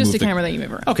you it's just a camera that you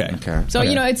move around. Okay. So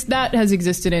it's that has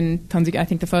existed in tons of. I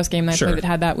think the first game that I played that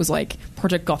had that was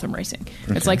Project Gotham Racing.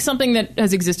 Okay. It's something that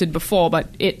has existed before, but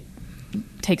it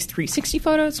takes 360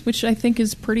 photos, which I think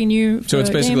is pretty new. So it's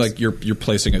basically games. you're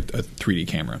placing a 3D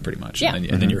camera, pretty much, yeah. and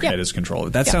then your head is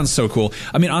controlled. That sounds so cool.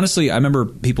 I mean, honestly, I remember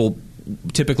people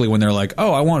typically when they're like,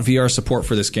 "Oh, I want VR support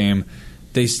for this game."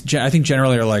 I think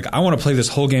generally are like, I want to play this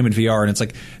whole game in VR, and it's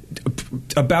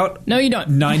about no, you don't.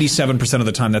 97% of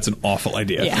the time, that's an awful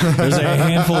idea. Yeah. There's a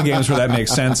handful of games where that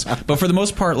makes sense, but for the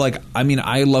most part,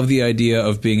 I love the idea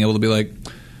of being able to be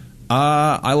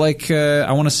I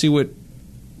want to see what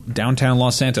downtown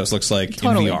Los Santos looks like in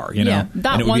VR.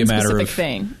 That and it would one be a matter specific of,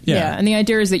 thing. Yeah, and the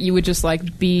idea is that you would just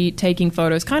be taking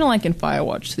photos, kind of like in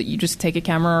Firewatch, that you just take a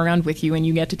camera around with you, and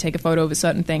you get to take a photo of a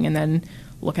certain thing, and then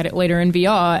look at it later in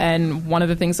VR. And one of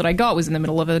the things that I got was in the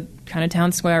middle of a kind of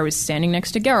town square. I was standing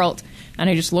next to Geralt,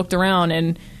 and I just looked around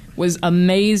and was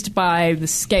amazed by the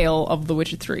scale of The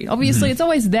Witcher 3. Obviously, it's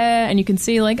always there, and you can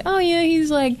see, he's,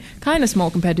 kind of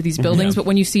small compared to these buildings, but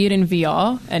when you see it in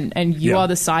VR, and you are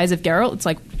the size of Geralt, it's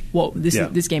whoa,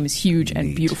 this game is huge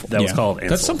and beautiful. That was called Ansel.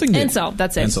 That's something that... Ansel,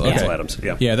 that's it. Ansel, okay. Ansel Adams,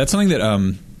 Yeah, that's something that...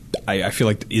 I feel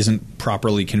like isn't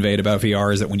properly conveyed about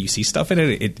VR is that when you see stuff in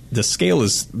it, the scale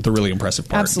is the really impressive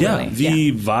part. Absolutely. Yeah,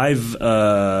 the Vive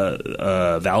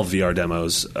Valve VR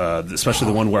demos, especially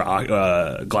the one where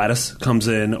Gladys comes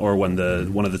in, or when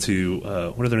one of the two,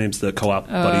 what are their names, the co-op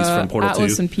buddies from Portal 2?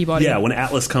 Atlas and Peabody. Yeah, when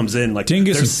Atlas comes in,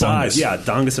 Dingus their and size. Bungus. Yeah,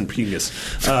 Dongus and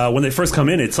Pingus. When they first come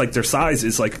in, it's their size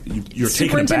is you're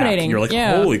super taken aback.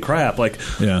 You're holy crap.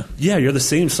 You're the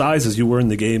same size as you were in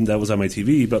the game that was on my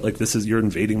TV, but you're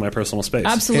invading my personal space.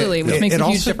 Absolutely, which makes a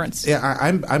huge difference. Yeah,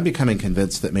 I'm becoming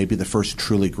convinced that maybe the first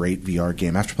truly great VR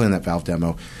game, after playing that Valve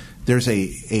demo, there's a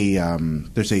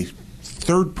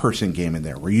third-person game in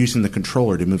there. We're using the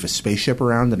controller to move a spaceship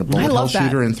around in a bullet hell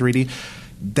shooter in 3D.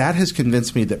 That has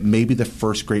convinced me that maybe the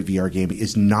first great VR game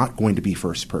is not going to be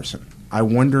first-person. I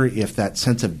wonder if that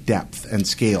sense of depth and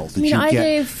scale that you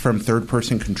get from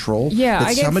third-person control,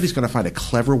 that somebody's going to find a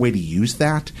clever way to use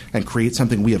that and create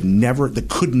something we have never, that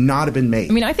could not have been made.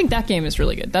 I mean, I think that game is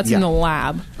really good. That's in the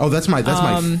lab. Oh, that's my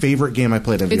favorite game I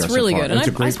played in VR. It's really so far. good,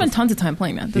 and I spent tons of time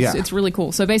playing that. It's really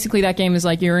cool. So basically, that game is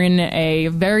like you're in a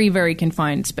very, very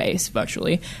confined space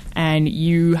virtually, and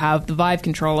you have the Vive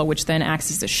controller, which then acts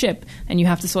as a ship, and you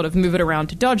have to sort of move it around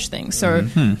to dodge things. So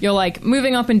you're like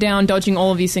moving up and down, dodging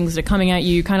all of these things that are coming at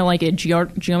you, kind of like a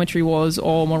Geometry Wars,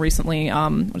 or more recently,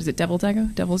 what is it, Devil's Dagger?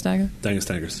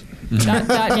 Daggers.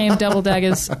 That game, Devil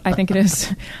Daggers, I think it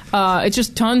is. It's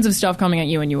just tons of stuff coming at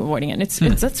you and you avoiding it.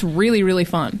 And that's really, really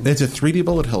fun. It's a 3D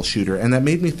bullet hell shooter, and that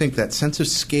made me think that sense of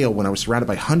scale when I was surrounded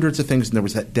by hundreds of things and there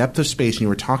was that depth of space and you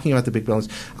were talking about the big buildings.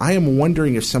 I am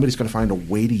wondering if somebody's going to find a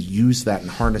way to use that and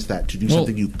harness that to do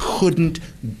something you couldn't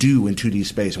do in 2D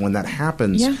space. And when that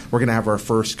happens, we're going to have our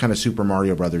first kind of Super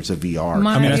Mario Brothers of VR.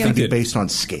 I think it's based on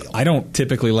scale. I don't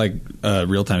typically like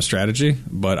real-time strategy,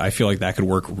 but I feel like that could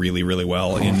work really, really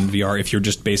well in VR if you're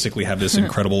just basically have this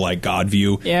incredible like God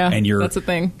view. And that's a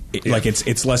thing.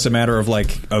 It's less a matter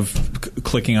of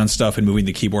clicking on stuff and moving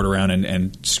the keyboard around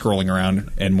and scrolling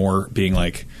around, and more being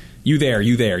like, you there.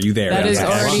 That is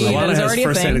already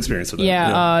a thing. Experience with that.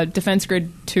 Yeah, Defense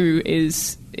Grid 2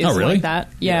 is really? Like that.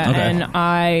 Yeah, okay. And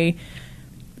I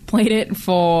played it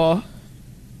for...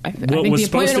 I think the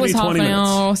appointment was half an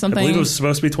hour or something. I believe it was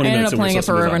supposed to be 20 minutes. I ended up playing it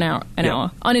for over an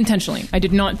hour. Unintentionally. I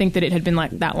did not think that it had been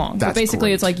like that long. But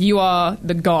basically, it's like you are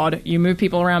the god. You move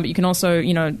people around, but you can also,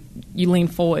 you lean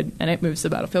forward and it moves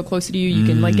the battlefield closer to you. You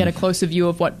can get a closer view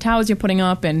of what towers you're putting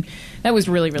up, and that was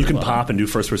really, really You can pop and do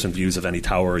first-person views of any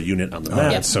tower or unit on the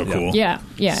map. That's so cool. It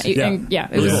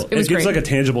was gives like a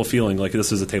tangible feeling like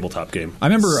this is a tabletop game. I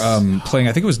remember playing,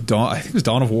 I think it was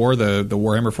Dawn of War, the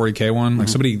Warhammer 40K one. Like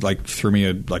somebody threw me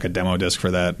a demo disc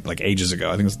for that ages ago.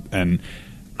 I think and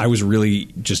I was really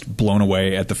just blown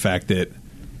away at the fact that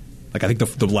I think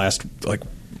the last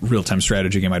real-time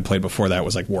strategy game I'd played before that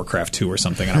was Warcraft 2 or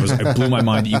something, and it blew my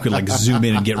mind that you could zoom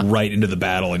in and get right into the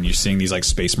battle, and you're seeing these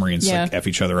Space Marines F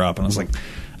each other up, and I was like,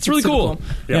 it's really cool.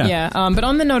 But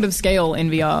on the note of scale in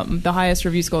VR, the highest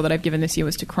review score that I've given this year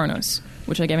was to Chronos,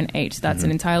 which I gave an 8. That's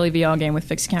an entirely VR game with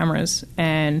fixed cameras,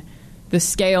 and the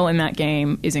scale in that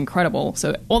game is incredible.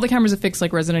 So all the cameras are fixed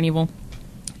like Resident Evil,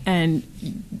 and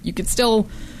you could still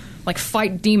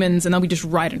fight demons and they'll be just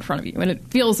right in front of you. And it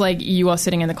feels like you are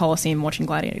sitting in the Colosseum watching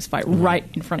gladiators fight right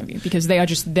in front of you, because they are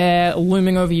just there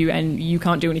looming over you and you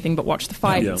can't do anything but watch the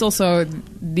fight. It's also,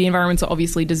 the environments are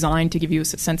obviously designed to give you a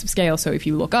sense of scale. So if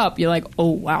you look up, you're like, oh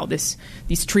wow, these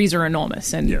trees are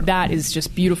enormous. And that is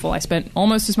just beautiful. I spent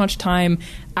almost as much time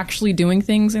actually doing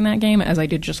things in that game as I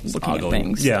did just looking at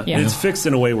things. And it's fixed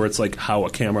in a way where it's like how a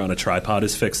camera on a tripod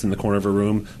is fixed in the corner of a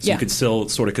room. So you could still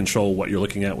sort of control what you're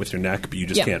looking at with your neck, but you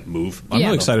just can't move. I'm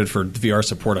really excited for VR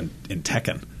support in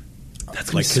Tekken.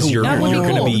 That's because you're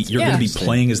going to be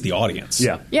playing as the audience.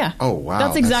 Oh wow,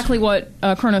 that's exactly what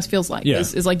Chronos feels like.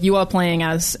 Is like you are playing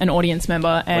as an audience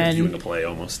member, and viewing a play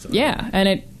almost. And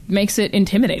it makes it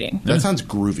intimidating. That sounds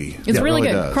groovy. It's really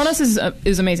good. Does. Chronos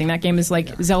is amazing. That game is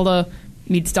like Zelda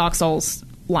meets Dark Souls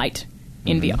light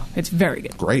in VR. It's very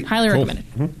good. Great, highly recommended.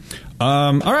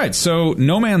 All right, so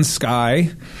No Man's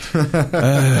Sky.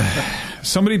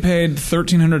 Somebody paid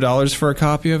 $1,300 for a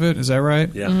copy of it. Is that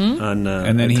right? Yeah. And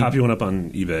then copy went up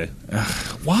on eBay.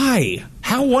 Why?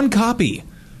 How one copy?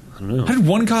 I don't know. How did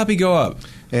one copy go up?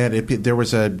 And there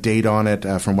was a date on it,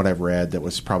 from what I've read, that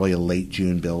was probably a late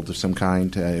June build of some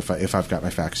kind, if I've got my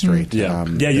facts straight.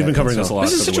 You've been covering this a lot.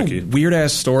 This is such a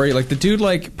weird-ass story. The dude,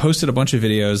 posted a bunch of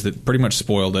videos that pretty much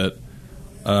spoiled it.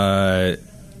 And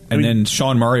then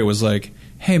Sean Mario was like,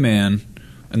 hey, man.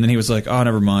 And then he was like, oh,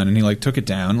 never mind. And he took it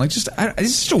down. It's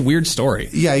just a weird story.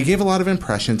 Yeah, he gave a lot of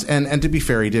impressions. And to be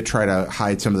fair, he did try to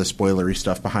hide some of the spoilery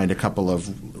stuff behind a couple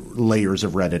of layers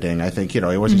of Redditing. I think, it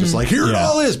wasn't just here it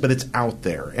all is, but it's out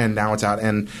there. And now it's out.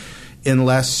 And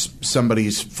unless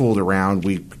somebody's fooled around,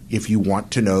 if you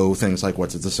want to know things like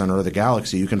what's at the center of the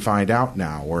galaxy, you can find out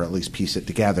now, or at least piece it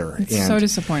together. It's so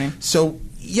disappointing. So,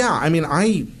 yeah, I mean,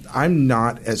 I'm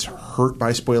not as hurt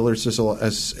by spoilers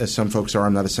as some folks are.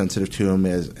 I'm not as sensitive to them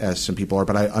as some people are,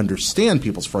 but I understand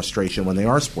people's frustration when they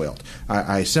are spoiled.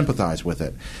 I sympathize with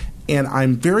it. And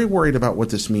I'm very worried about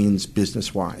what this means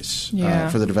business-wise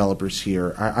for the developers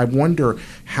here. I wonder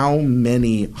how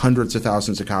many hundreds of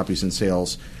thousands of copies in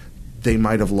sales they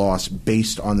might have lost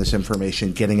based on this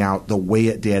information getting out the way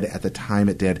it did at the time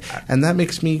it did. And that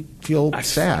makes me feel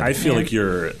sad. I feel like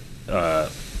you're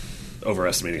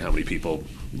overestimating how many people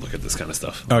look at this kind of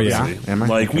stuff. Oh yeah, am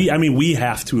I? we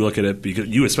have to look at it, because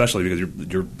you especially,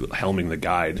 because you're helming the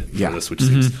guide for this, which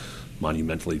seems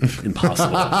monumentally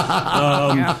impossible.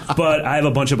 But I have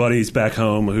a bunch of buddies back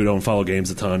home who don't follow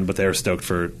games a ton, but they're stoked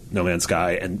for No Man's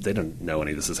Sky, and they don't know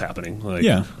any of this is happening. Like,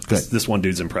 this one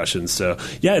dude's impressions. So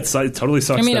it totally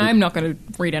sucks. I mean, I'm not going to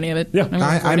read any of it. Yeah,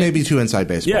 I may be too inside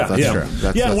baseball. That's true.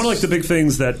 That's one of like the big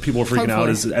things that people were freaking out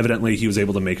is evidently he was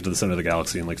able to make it to the center of the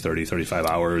galaxy in like 30, 35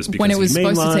 hours because when it was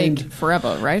supposed to mainlined. take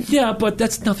forever, right? Yeah, but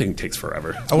nothing takes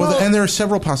forever. And there are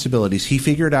several possibilities. He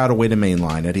figured out a way to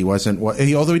mainline it. He wasn't,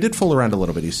 although he did fool around a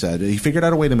little bit. He said he figured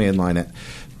out a way to mainline it,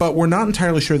 but we're not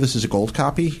entirely sure this is a gold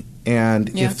copy.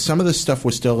 And if some of this stuff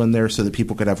was still in there so that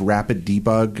people could have rapid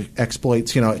debug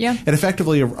exploits, it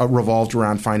effectively revolved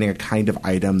around finding a kind of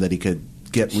item that he could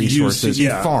get resources. He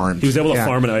farmed. He was able to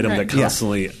farm an item that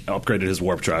constantly upgraded his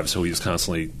warp drive, so he was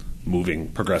constantly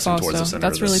progressing towards the center.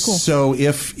 That's really cool. So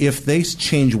if they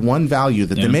change one value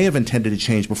that they may have intended to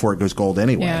change before it goes gold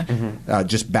anyway,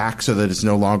 just back so that it's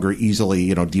no longer easily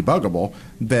debuggable,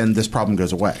 then this problem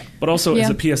goes away. But also, as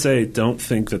a PSA, don't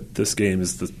think that this game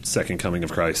is the second coming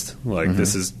of Christ. Like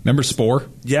this is. Remember Spore?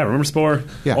 Yeah, remember Spore.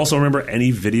 Yeah. Also, remember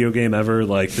any video game ever.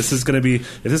 Like this is going to be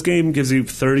if this game gives you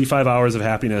 35 hours of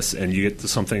happiness and you get to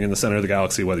something in the center of the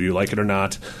galaxy, whether you like it or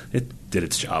not, it did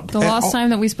its job. The last time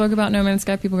that we spoke about No Man's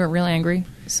Sky, people got real angry.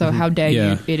 So how dare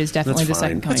you? It is definitely the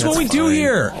second coming. That's what we do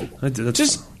here.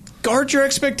 Just guard your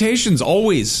expectations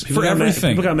always for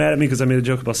everything. People got mad at me because I made a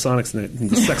joke about Sonics and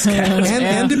the sex cat.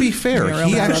 And to be fair,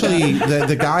 he actually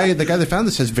the guy that found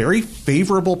this has very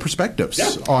favorable perspectives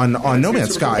on No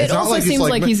Man's Sky. It also seems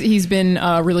like he's been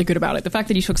really good about it. The fact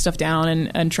that he took stuff down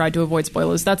and tried to avoid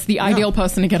spoilers, that's the ideal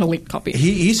person to get a leaked copy.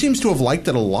 He seems to have liked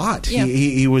it a lot. Yeah.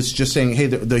 He was just saying, hey,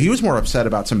 he was more upset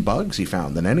about some bugs he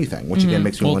found than anything, which again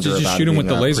makes me wonder about just shoot him with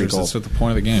the lasers. That's what the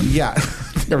point of the game. Yeah.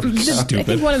 I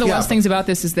think one of the worst things about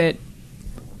this is that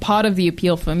part of the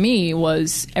appeal for me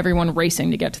was everyone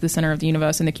racing to get to the center of the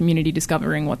universe and the community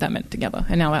discovering what that meant together.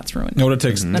 And now that's ruined. No, it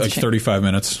takes like 35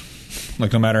 minutes.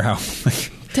 Like, no matter how. It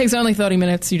takes only 30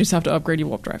 minutes. You just have to upgrade your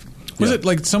warp drive. Was it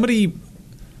like somebody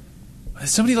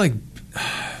like...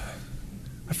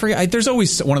 I forget. There's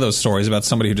always one of those stories about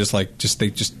somebody who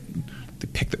they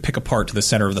pick apart to the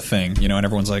center of the thing, and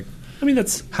everyone's like... I mean,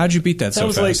 how'd you beat that so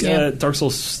fast? That was like Dark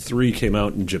Souls 3 came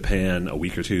out in Japan a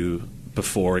week or two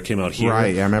before it came out here.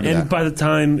 Right, yeah, I remember that. And by the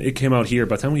time it came out here,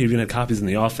 by the time we even had copies in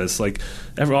the office, like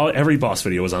every boss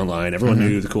video was online. Everyone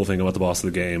knew the cool thing about the boss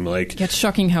of the game. Like, it's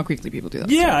shocking how quickly people do that.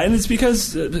 Yeah, and it's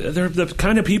because they're the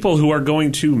kind of people who are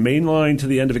going to mainline to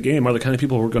the end of a game are the kind of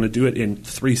people who are going to do it in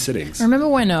 3 sittings. I remember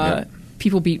when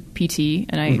people beat PT,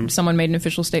 and someone made an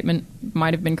official statement,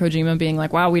 might have been Kojima, being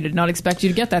like, wow, we did not expect you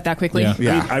to get that quickly.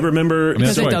 Yeah. I remember...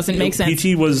 Because it doesn't make sense.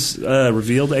 PT was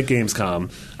revealed at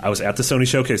Gamescom. I was at the Sony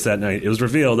showcase that night. It was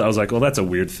revealed. I was like, well, that's a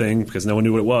weird thing, because no one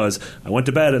knew what it was. I went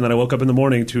to bed, and then I woke up in the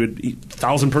morning to a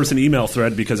 1,000-person email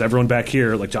thread, because everyone back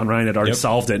here, like John Ryan, had already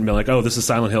solved it, and been like, oh, this is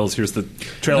Silent Hills, here's the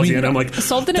trailer. And I'm like,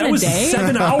 solved it in that was a day?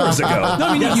 7 hours ago. No,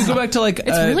 I mean, you go back to like... It's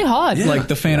really hard. Like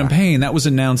the Phantom Pain, that was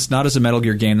announced not as a Metal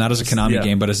Gear game, not as a Konami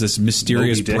game, but as this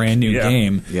mysterious brand new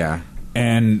game. Yeah.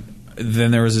 And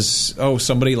then there was this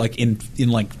somebody like in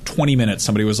like 20 minutes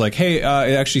somebody was like, hey, it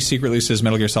actually secretly says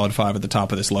Metal Gear Solid 5 at the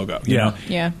top of this logo, you know?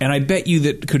 Yeah. And I bet you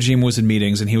that Kojima was in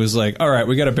meetings and he was like, all right,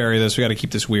 we got to bury this, we got to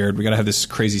keep this weird, we got to have this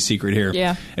crazy secret here.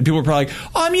 Yeah. And people were probably like,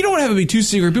 oh, I mean, you don't want to have it be too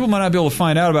secret, people might not be able to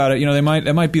find out about it,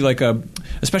 it might be like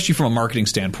especially from a marketing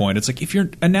standpoint, it's like if you're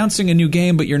announcing a new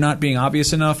game but you're not being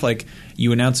obvious enough, like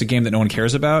you announce a game that no one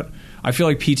cares about. I feel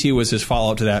like PT was his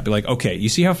follow-up to that. Be like, okay, you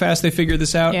see how fast they figured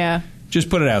this out? Yeah. Just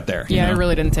put it out there. Yeah, it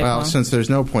really didn't take long. Well, since there's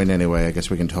no point anyway, I guess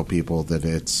we can tell people that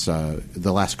it's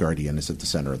The Last Guardian is at the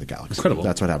center of the galaxy. Incredible.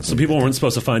 That's what happens. So people weren't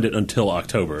supposed to find it until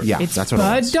October. Yeah, it's that's what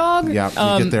Bud it is. Dog?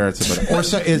 Yeah, you get there, it's a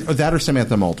Bud. Or that or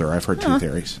Samantha Moulder. I've heard 2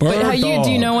 theories. But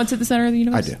do you know what's at the center of the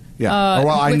universe? I do,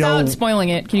 yeah. Without spoiling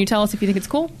it, can you tell us if you think it's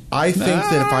cool? I think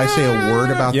that if I say a word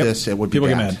about this, it would be people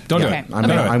bad. get mad. Don't do it.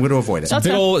 I'm going to avoid it.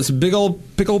 It's a big old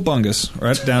bungus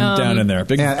right down in there.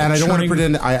 Big, and I don't want to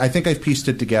pretend. I think I've pieced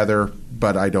it together,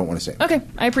 but I don't want to say it. Okay,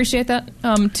 I appreciate that.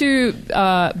 To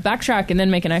backtrack and then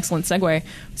make an excellent segue.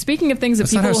 Speaking of things that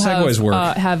people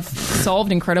have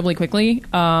solved incredibly quickly,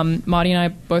 Marty and I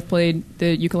both played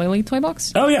the ukulele toy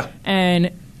box. Oh, yeah.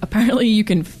 And apparently you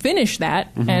can finish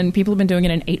that, and people have been doing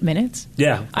it in 8 minutes.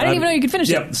 Yeah. I didn't even know you could finish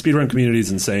it. Yeah, the speedrun community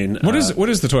is insane. What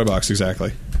is the toy box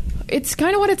exactly? It's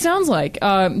kind of what it sounds like.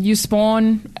 You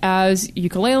spawn as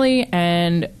ukulele,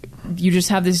 and you just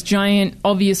have this giant,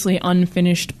 obviously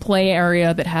unfinished play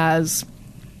area that has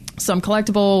some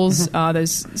collectibles.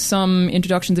 There's some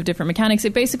introductions of different mechanics.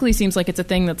 It basically seems like it's a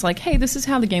thing that's like, hey, this is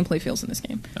how the gameplay feels in this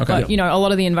game. Okay. But, a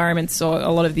lot of the environments or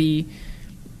a lot of the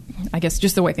I guess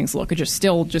just the way things look, are just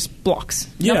still just blocks.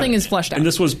 Nothing is fleshed out. And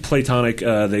this was Platonic.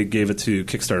 They gave it to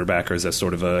Kickstarter backers as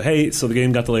sort of a, hey, so the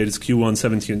game got delayed. It's Q1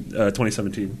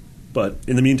 2017. But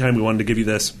in the meantime, we wanted to give you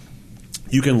this.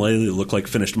 You can literally look like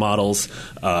finished models.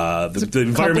 The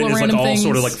environment is like all things.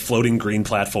 Sort of like floating green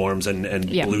platforms and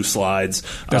blue slides.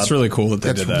 That's really cool that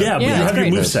they did that. Yeah, but you have your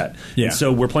great. moveset. Yeah. And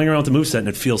so we're playing around with the moveset, and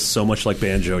it feels so much like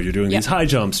Banjo. You're doing these high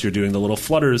jumps. You're doing the little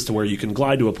flutters to where you can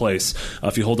glide to a place.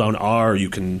 If you hold down R, you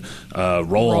can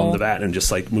roll on the bat and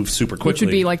just like move super quickly. Which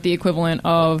would be like the equivalent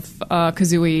of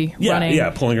Kazooie running.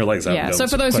 Yeah, pulling your legs out. Yeah, so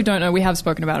for those who don't know, we have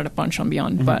spoken about it a bunch on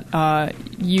Beyond, but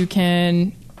you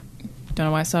can... Don't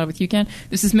know why I started with UCAN.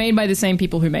 This is made by the same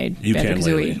people who made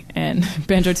Banjo-Kazooie and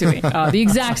Banjo-Tooie. The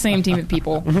exact same team of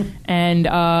people. And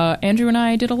Andrew and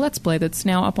I did a Let's Play that's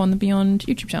now up on the Beyond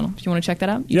YouTube channel. If you want to check that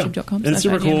out, youtube.com. And it's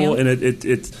super cool, and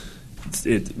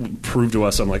it proved to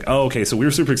us, I'm like, oh, okay, so we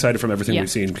were super excited from everything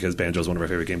we've seen because Banjo is one of our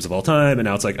favorite games of all time, and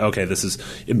now it's like, okay, this is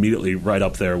immediately right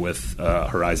up there with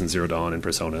Horizon Zero Dawn and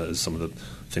Persona as some of the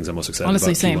things I'm most excited about.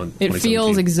 Honestly, same. It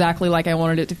feels exactly like I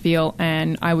wanted it to feel,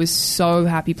 and I was so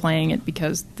happy playing it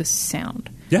because the sound.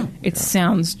 Yeah. It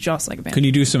sounds just like a Banjo. Can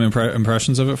you do some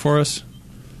impressions of it for us?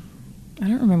 I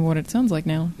don't remember what it sounds like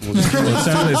now. It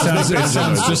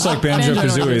sounds just like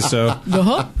Banjo-Kazooie, so...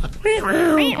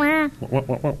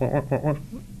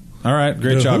 All right,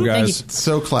 great job, guys.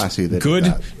 So classy.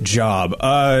 Good job.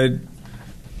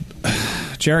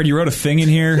 Jared, you wrote a thing in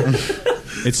here.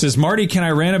 It says, Marty, can I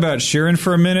rant about Sheeran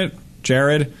for a minute?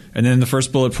 Jared. And then the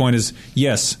first bullet point is,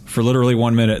 yes, for literally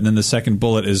 1 minute. And then the second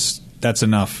bullet is, that's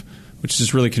enough, which is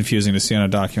just really confusing to see on a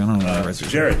document. I don't know.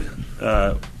 Jared,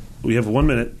 we have 1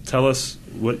 minute. Tell us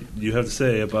what you have to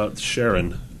say about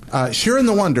Sheeran. Sheeran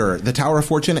the Wonder, The Tower of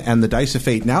Fortune, and The Dice of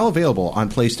Fate, now available on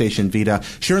PlayStation Vita.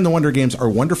 Sheeran the Wonder games are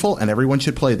wonderful, and everyone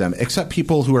should play them, except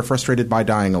people who are frustrated by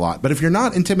dying a lot. But if you're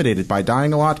not intimidated by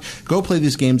dying a lot, go play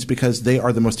these games because they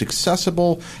are the most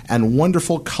accessible and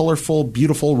wonderful, colorful,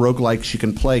 beautiful roguelikes you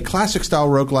can play. Classic-style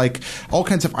roguelike, all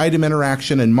kinds of item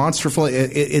interaction and monster...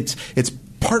 It's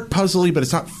part puzzly, but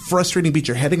it's not frustrating, beat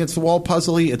your head against the wall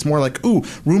puzzly. It's more like, ooh,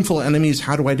 room full of enemies,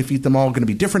 how do I defeat them all? Going to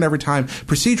be different every time.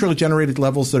 Procedurally generated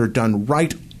levels that are done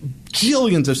right.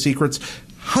 Jillions of secrets.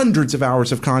 Hundreds of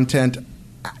hours of content.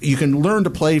 You can learn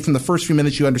to play from the first few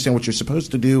minutes. You understand what you're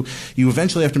supposed to do. You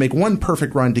eventually have to make one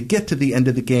perfect run to get to the end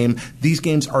of the game. These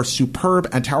games are superb,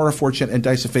 and Tower of Fortune and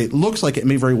Dice of Fate looks like it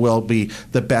may very well be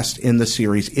the best in the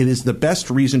series. It is the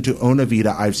best reason to own a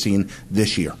Vita I've seen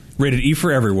this year. Rated E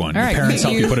for everyone. All right, parents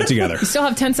help you put it together. You still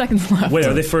have 10 seconds left. Wait,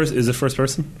 are they first? Is it first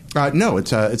person? No,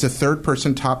 it's a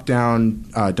third-person, top-down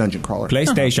dungeon crawler.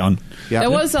 PlayStation. Yeah.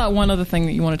 There was one other thing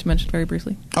that you wanted to mention very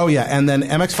briefly. Oh, yeah, and then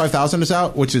MX5000 is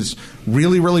out, which is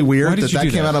really, really weird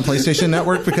that came out on PlayStation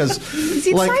Network because... He's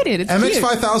excited. It's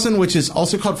MX5000, which is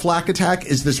also called Flak Attack,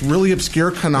 is this really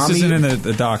obscure Konami... This isn't in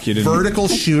the doc. You didn't... Vertical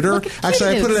shooter.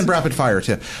 Actually, I put it in rapid fire,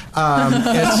 too. You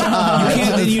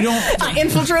don't... I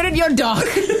infiltrated your doc.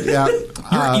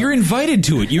 Yeah. You're invited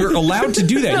to it. You're allowed to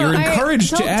do that. You're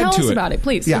encouraged to add to it. Tell us about it,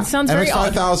 please. Yeah. It sounds very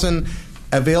odd. MX5000,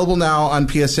 available now on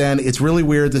PSN. It's really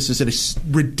weird. This is a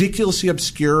ridiculously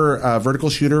obscure vertical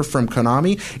shooter from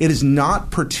Konami. It is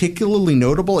not particularly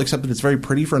notable, except that it's very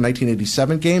pretty for a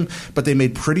 1987 game, but they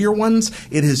made prettier ones.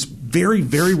 It has very,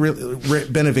 very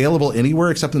been available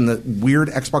anywhere except in the weird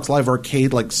Xbox Live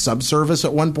Arcade like sub-service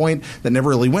at one point that never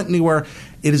really went anywhere.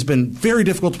 It has been very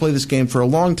difficult to play this game for a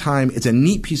long time. It's a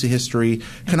neat piece of history.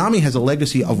 Konami has a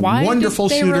legacy of wonderful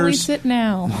shooters. Why did they release it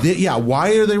now?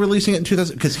 Why are they releasing it in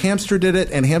 2000? Because Hamster did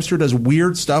it, and Hamster does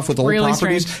weird stuff with old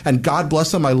properties. Strange. And God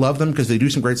bless them. I love them because they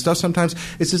do some great stuff sometimes.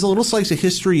 It's just a little slice of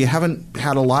history you haven't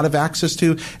had a lot of access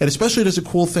to. And especially does a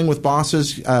cool thing with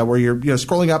bosses where you're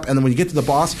scrolling up, and then when you get to the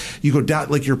boss, you go down,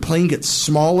 like your plane gets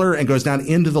smaller and goes down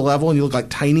into the level, and you look like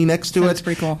tiny next to it. That's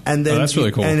pretty cool. And then that's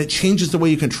really cool. And it changes the way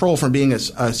you control from being a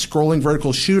scrolling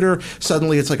vertical shooter.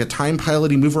 Suddenly it's like a time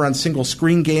piloty move around single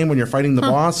screen game when you're fighting the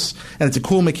boss, and it's a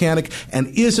cool mechanic. And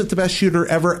is it the best shooter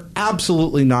ever?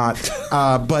 Absolutely not.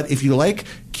 But if you like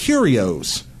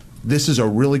curios, this is a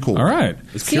really cool one. All right.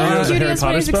 See, Curious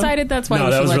when he's excited, that's why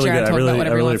we should let Jared talk about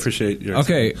whatever he wants. Appreciate your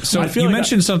Okay, so you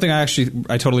mentioned something I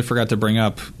totally forgot to bring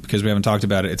up because we haven't talked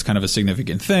about it. It's kind of a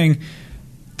significant thing.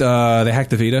 They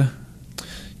hacked the Vita.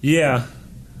 Yeah.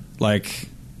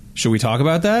 Should we talk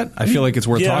about that? I feel like it's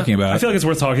worth talking about. I feel like it's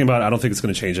worth talking about. I don't think it's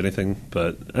going to change anything,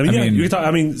 but you can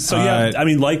talk.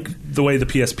 Like the way the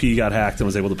PSP got hacked and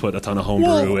was able to put a ton of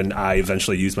homebrew, and I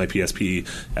eventually used my PSP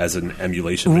as an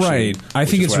emulation machine. Right. I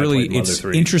think it's really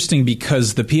interesting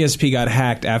because the PSP got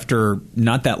hacked after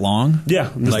not that long.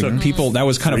 Yeah. Like people, that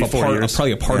was kind of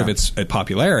probably a part of its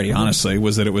popularity, honestly,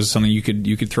 was that it was something you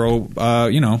could throw,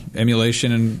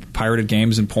 emulation and pirated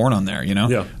games and porn on there,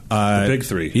 Yeah. The big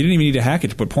three. You didn't even need to hack it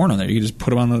to put porn on there. You could just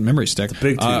put them on the memory stick. The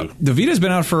big two. The Vita's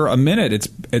been out for a minute.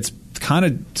 It's kind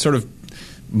of sort of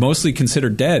mostly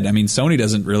considered dead. I mean, Sony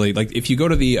doesn't really like. If you go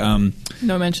to the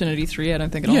no mention at E3, I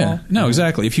don't think at all. Yeah, no,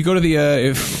 exactly. If you go to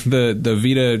the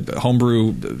Vita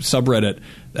homebrew subreddit,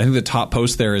 I think the top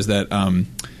post there is that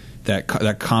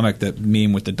that comic, that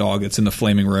meme with the dog that's in the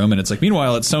flaming room, and it's like,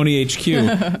 meanwhile at Sony HQ,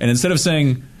 and instead of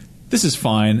saying this is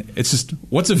fine, it's just,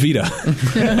 what's a Vita?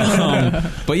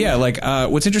 But yeah, like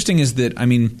what's interesting is that, I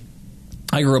mean,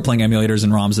 I grew up playing emulators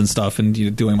and ROMs and stuff,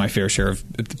 and doing my fair share of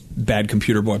bad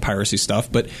computer boy piracy stuff.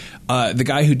 But the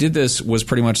guy who did this was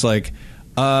pretty much like,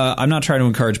 I'm not trying to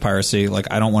encourage piracy.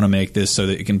 Like, I don't want to make this so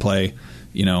that you can play,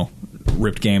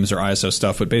 ripped games or ISO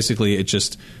stuff. But basically, it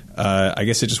just, I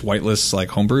guess it just whitelists like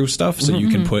homebrew stuff, so you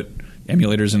can put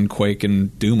emulators and Quake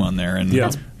and Doom on there. And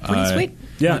that's pretty sweet.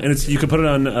 Yeah, and you can put it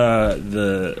on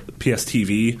the PS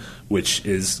TV, which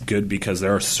is good because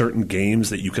there are certain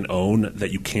games that you can own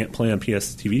that you can't play on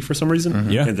PS TV for some reason.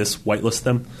 Yeah. And this whitelists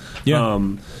them.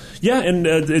 Yeah. And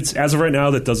it's, as of right now,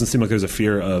 that doesn't seem like there's a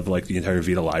fear of like the entire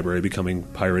Vita library becoming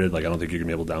pirated. Like, I don't think you're going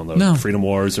to be able to download Freedom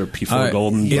Wars or P4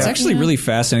 Golden. It's actually really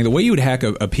fascinating. The way you would hack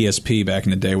a PSP back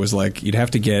in the day was like, you'd have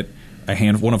to get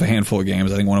one of a handful of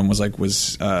games. I think one of them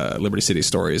was Liberty City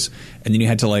Stories. And then you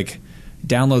had to like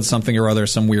download something or other,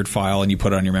 some weird file, and you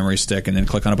put it on your memory stick and then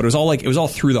click on it. But it was all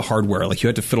through the hardware. Like, you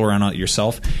had to fiddle around on it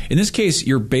yourself. In this case,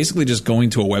 you're basically just going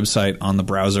to a website on the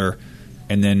browser,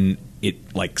 and then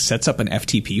it like sets up an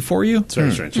FTP for you. It's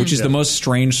very strange. Which is the most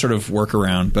strange sort of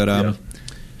workaround. But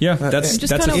that's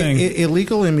a thing.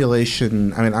 Illegal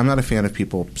emulation, I mean, I'm not a fan of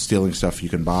people stealing stuff you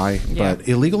can buy, but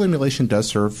illegal emulation does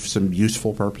serve some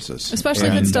useful purposes. Especially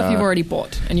if it's stuff you've already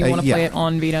bought and you want to play it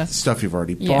on Vita. Stuff you've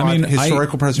already bought. I mean,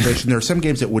 historical preservation. There are some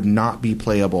games that would not be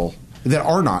playable, that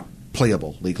are not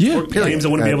playable legally. Yeah. Games that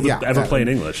wouldn't be able to ever play in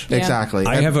English. Yeah. Exactly.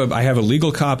 I have a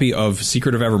legal copy of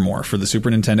Secret of Evermore for the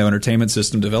Super Nintendo Entertainment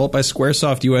System, developed by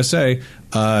Squaresoft USA.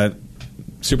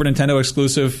 Super Nintendo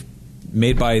exclusive,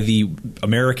 made by the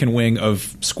American wing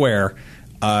of Square.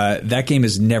 That game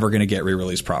is never going to get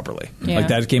re-released properly. Yeah. Like,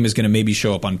 that game is going to maybe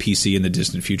show up on PC in the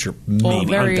distant future. Maybe.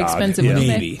 Very expensive.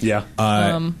 Maybe. Yeah.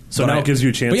 So now it gives you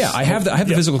a chance. But yeah, I have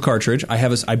the physical cartridge.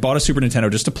 I bought a Super Nintendo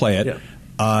just to play it.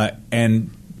 Yeah.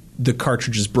 And the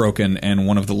cartridge is broken, and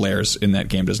one of the layers in that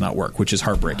game does not work, which is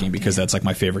heartbreaking because that's like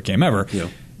my favorite game ever. Yeah.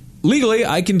 Legally,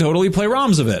 I can totally play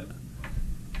ROMs of it.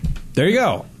 There you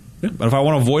go. Yeah. But if I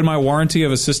want to avoid my warranty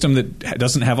of a system that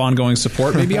doesn't have ongoing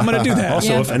support, maybe I'm going to do that.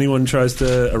 Also, if anyone tries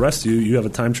to arrest you, you have a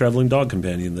time-traveling dog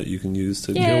companion that you can use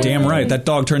to deal with. Damn right. That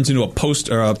dog turns into a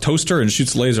toaster and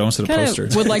shoots laser instead of poster.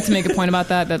 Would like to make a point about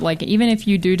that like, even if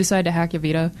you do decide to hack your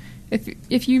Vita,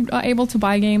 if you are able to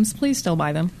buy games, please still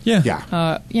buy them.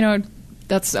 Yeah.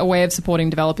 That's a way of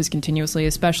supporting developers continuously,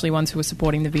 especially ones who are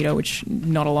supporting the Vita, which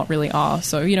not a lot really are.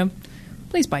 So,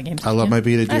 please buy games. I love my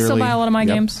Vita dearly. I still buy a lot of my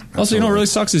games. Also, what really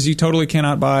sucks is you totally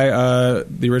cannot buy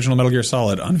the original Metal Gear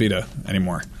Solid on Vita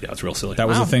anymore. Yeah, it's real silly. That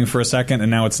was a thing for a second, and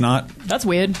now it's not. That's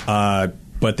weird.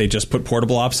 But they just put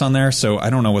portable ops on there, so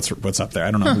I don't know what's up there. I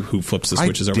don't know who flips the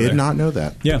switches over there. I did not know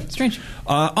that. Yeah. Strange.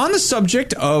 On the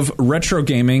subject of retro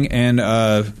gaming and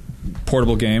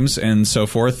portable games and so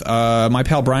forth, my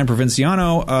pal Brian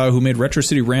Provinciano, who made Retro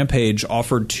City Rampage,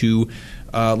 offered to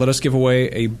let us give away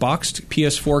a boxed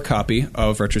PS4 copy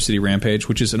of Retro City Rampage,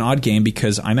 which is an odd game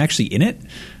because I'm actually in it.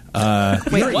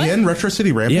 You're in Retro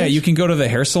City Rampage? Yeah, you can go to the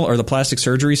hair salon or the plastic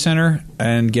surgery center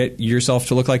and get yourself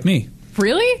to look like me.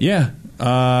 Really? Yeah.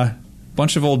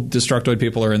 Bunch of old Destructoid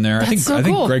people are in there. That's I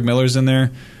think cool. Greg Miller's in there.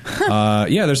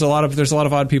 Yeah, there's a lot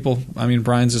of odd people. I mean,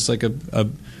 Brian's just like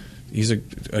he's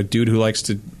a dude who likes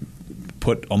to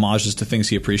put homages to things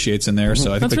he appreciates in there.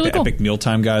 So I think the Epic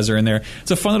Mealtime guys are in there.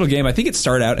 It's a fun little game. I think it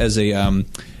started out as a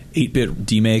 8-bit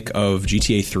remake of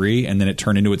GTA 3, and then it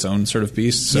turned into its own sort of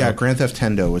beast. So. Yeah, Grand Theft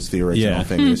Tendo was the original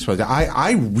thing.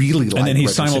 I really liked it. And then he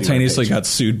simultaneously got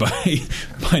sued by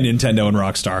Nintendo and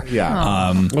Rockstar.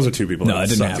 Yeah. Those are two people that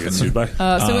didn't happen. Get sued by.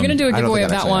 So we're going to do a giveaway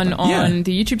of that one on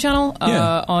the YouTube channel,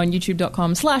 on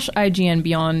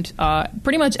youtube.com/IGNBeyond.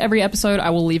 Pretty much every episode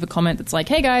I will leave a comment that's like,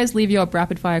 hey guys, leave your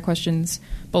rapid fire questions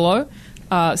below.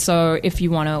 So if you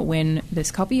want to win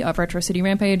this copy of Retro City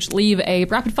Rampage, leave a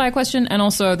rapid-fire question and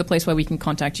also the place where we can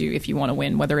contact you if you want to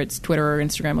win, whether it's Twitter or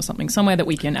Instagram or something, somewhere that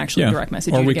we can actually direct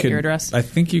message you to get your address. I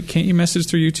think can't you message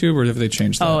through YouTube, or have they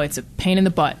changed that? Oh, it's a pain in the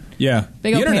butt. Yeah.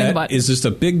 Big old pain in the butt. Is just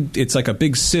it's like a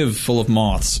big sieve full of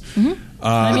moths. Mm-hmm.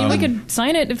 I mean, we could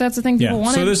sign it if that's the thing people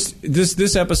wanted. So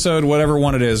this episode, whatever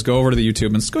one it is, go over to the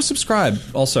YouTube and go subscribe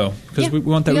also, because we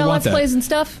want that. We got want Let's that. Plays and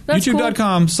stuff. That's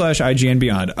YouTube.com/IGN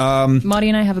Beyond. Marty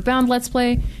and I have a Bound Let's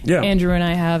Play. Yeah. Andrew and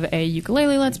I have a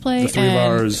ukulele Let's Play. The three of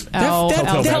ours. Telltale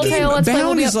Let's Play will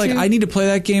Bound be is up like, too. I need to play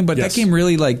that game, but that game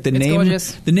really, like, the name.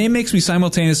 Gorgeous. The name makes me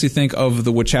simultaneously think of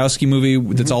the Wachowski movie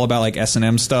that's all about like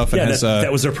S&M stuff. Yeah, and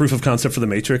that was their proof of concept for The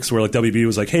Matrix, where like WB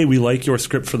was like, "Hey, we like your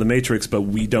script for The Matrix, but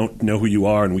we don't know who you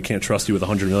are, and we can't trust you with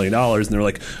 $100 million." And they're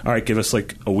like, "All right, give us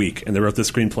like a week." And they wrote this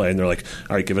screenplay, and they're like,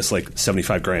 "All right, give us like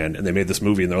 $75,000." And they made this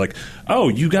movie, and they're like, "Oh,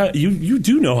 you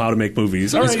do know how to make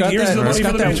movies. All right, here's the money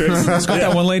for The Matrix." It's got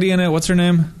that one lady in it. What's her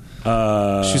name?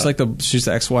 She's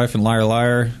the ex-wife in Liar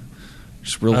Liar.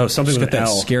 She's real. Something she's with got an that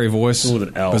L. scary voice. With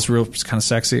an L. But it's kind of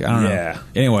sexy. I don't know. Yeah.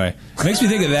 Anyway, it makes me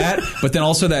think of that. But then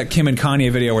also that Kim and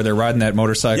Kanye video where they're riding that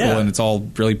motorcycle and it's all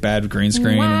really bad green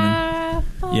screen. And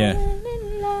then,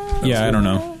 yeah, I don't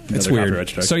know. It's weird.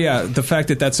 So yeah, the fact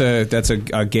that that's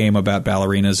a game about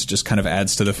ballerinas just kind of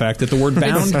adds to the fact that the word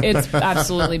bound. It's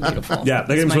absolutely beautiful. Yeah,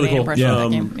 that game's really cool.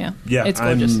 Yeah, it's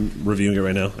gorgeous. I'm reviewing it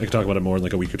right now. I can talk about it more in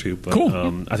like a week or two. But, cool.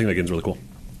 I think that game's really cool.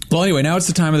 Well, anyway, now it's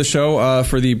the time of the show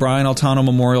for the Brian Altano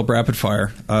Memorial Rapid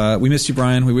Fire. We missed you,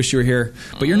 Brian. We wish you were here,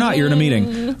 but you're not. You're in a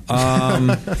meeting.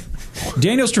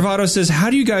 Daniel Stravato says, "How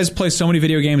do you guys play so many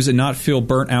video games and not feel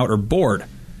burnt out or bored?"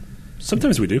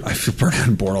 Sometimes we do. I feel burnt out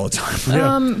and bored all the time.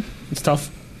 Yeah. It's tough.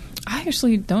 I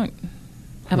actually don't.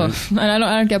 I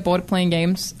don't get bored of playing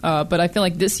games, but I feel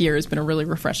like this year has been a really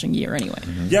refreshing year anyway.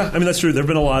 Mm-hmm. Yeah, I mean, that's true. There have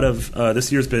been a lot of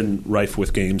this year's been rife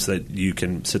with games that you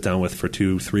can sit down with for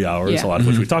 2-3 hours, a lot of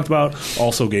which we've talked about.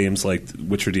 Also games like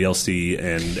Witcher DLC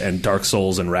and Dark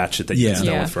Souls and Ratchet that you can sit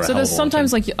down with for a hell of a long time.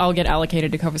 Sometimes like I'll get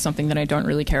allocated to cover something that I don't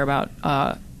really care about.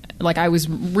 Like, I was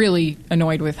really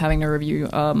annoyed with having to review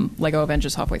Lego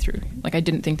Avengers halfway through. Like, I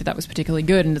didn't think that was particularly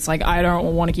good, and it's like, I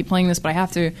don't want to keep playing this, but I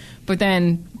have to. But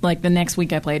then, like, the next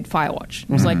week I played Firewatch. It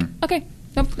was like, okay,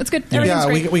 nope, that's good. Yeah,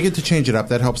 we get to change it up.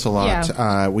 That helps a lot.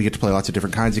 Yeah. We get to play lots of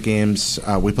different kinds of games.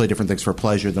 We play different things for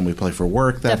pleasure than we play for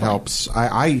work. That helps.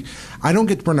 I don't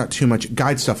get burned out too much.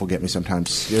 Guide stuff will get me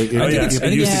sometimes. It used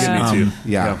to get me too.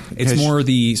 Yeah. It's more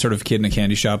the sort of kid in a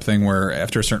candy shop thing where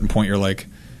after a certain point you're like,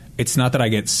 it's not that I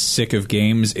get sick of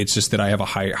games. It's just that I have a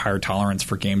higher tolerance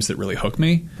for games that really hook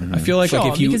me. I feel like,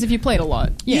 because if you played a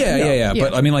lot, yeah.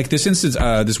 But I mean, like this instance,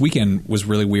 this weekend was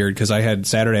really weird because I had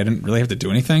Saturday. I didn't really have to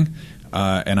do anything,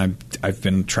 and I've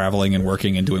been traveling and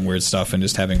working and doing weird stuff and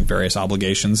just having various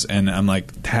obligations. And I'm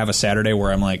like, to have a Saturday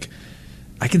where I'm like,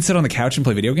 I can sit on the couch and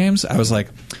play video games. I was like,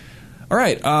 all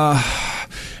right, and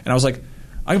I was like,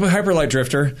 I can play Hyper Light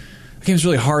Drifter. The game's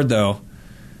really hard though.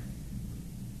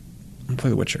 Play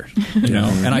The Witcher, and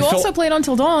you also played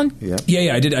Until Dawn.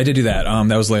 Yeah, I did do that.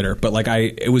 That was later, but like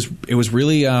it was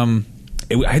really I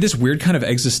had this weird kind of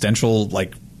existential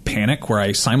like panic where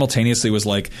I simultaneously was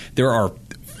like, there are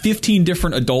 15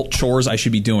 different adult chores I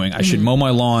should be doing. I should mow my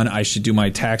lawn. I should do my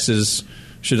taxes.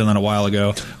 Should have done that a while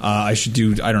ago. I should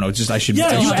do. I don't know. Just I should.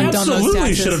 Yeah, you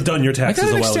absolutely should have done your taxes I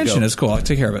got an a while extension. ago. It's cool. I'll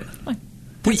take care of it. Fine.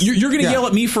 Wait, you're going to yell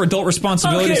at me for adult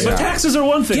responsibilities? Okay, but taxes are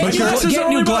one thing. Get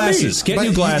new glasses. Get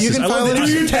new glasses. You can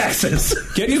Do your taxes.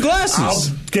 Get new glasses.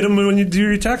 I'll get them when you do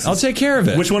your taxes. I'll take care of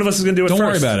it. Which one of us is going to do it first? Don't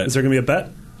worry about it. Is there going to be a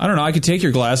bet? I don't know. I could take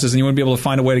your glasses, and you wouldn't be able to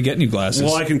find a way to get new glasses.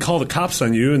 Well, I can call the cops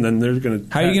on you, and then they're going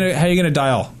to. How are you going to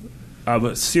dial?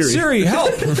 But Siri. Siri,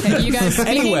 help! Hey, you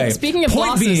guys, speaking of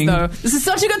glasses, though, this is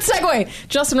such a good segue.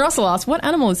 Justin Russell asks, what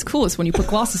animal is coolest when you put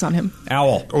glasses on him?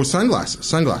 Owl. Oh, sunglasses.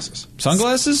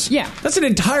 Sunglasses? Yeah. That's an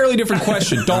entirely different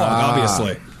question. Dog,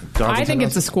 obviously. I think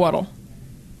it's a squirtle.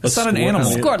 That's not an animal.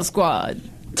 Squirtle squad.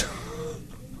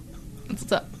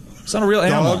 What's up? It's not a real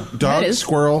animal. Dog,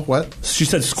 squirrel, what? She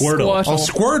said Squirtle. Oh,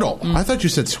 Squirtle. I thought you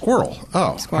said squirrel.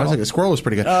 Oh, I was like, a squirrel was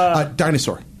pretty good.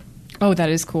 Dinosaur. Oh, that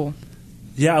is cool.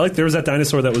 Yeah, there was that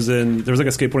dinosaur that was in. There was like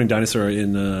a skateboarding dinosaur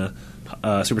in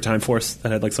Super Time Force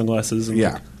that had like sunglasses and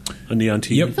a neon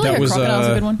tee. Yep, I feel like that was crocodile's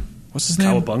a good one. What's his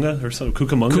name? Cowabunga or something?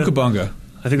 Cucamonga. Cucamonga.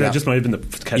 I think that just might have been the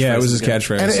catchphrase. Yeah, it was his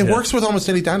catchphrase. And it works with almost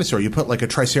any dinosaur. You put like a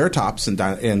triceratops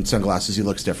in sunglasses, he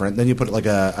looks different. Then you put like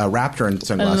a raptor in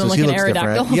sunglasses, like he looks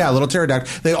different. Yeah, a little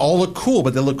pterodactyl. They all look cool,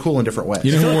 but they look cool in different ways.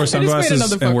 You know who wore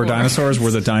sunglasses and were dinosaurs?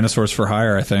 Were the dinosaurs for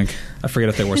hire, I think. I forget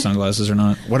if they wore sunglasses or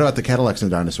not. What about the Cadillacs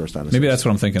and dinosaurs? Maybe that's what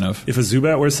I'm thinking of. If a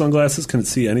Zubat wears sunglasses, can it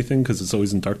see anything because it's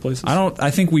always in dark places? I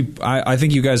think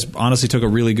you guys honestly took a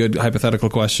really good hypothetical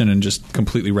question and just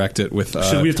completely wrecked it with.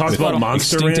 Should we have talked about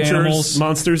monster ranchers? Animals?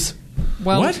 Monsters?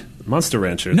 Well, what? Monster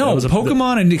Rancher. No,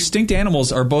 Pokemon and extinct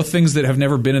animals are both things that have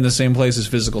never been in the same place as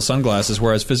physical sunglasses,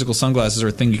 whereas physical sunglasses are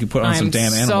a thing you can put on some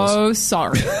damn animals. I'm so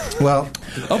sorry. Well,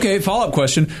 okay, follow-up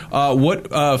question.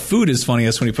 What food is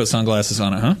funniest when you put sunglasses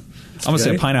on it, huh? I'm going to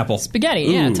say pineapple. Spaghetti,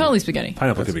 yeah, totally spaghetti.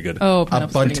 Pineapple could be good. Oh, a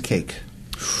bundt cake.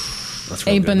 That's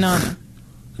really a good. Banana.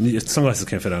 Sunglasses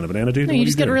can't fit on a banana, dude. No, you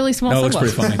just get really small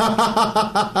sunglasses. That looks pretty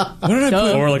funny. What did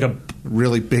I put? Or like a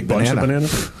really big bunch banana. of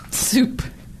bananas. Soup.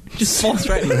 Just falls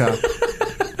right in. Yeah.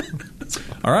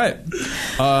 All right.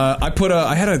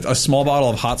 I had a small bottle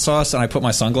of hot sauce and I put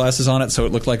my sunglasses on it so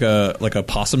it looked like a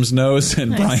possum's nose,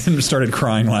 and nice. Brian started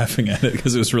crying laughing at it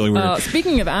because it was really weird.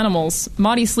 Speaking of animals,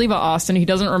 Marty Sleever asked, and he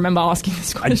doesn't remember asking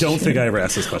this question. I don't think I ever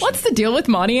asked this question. What's the deal with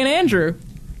Marty and Andrew?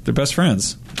 They're best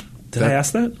friends. Did I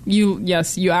ask that?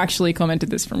 Yes, you actually commented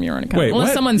this from your own account. Wait, Unless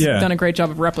what? someone's done a great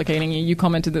job of replicating you. You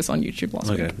commented this on YouTube last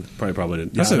week. Okay, probably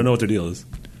did. Yeah, I don't know what their deal is.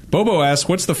 Bobo asks,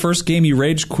 what's the first game you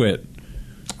rage quit?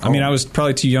 I mean, I was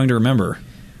probably too young to remember.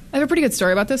 I have a pretty good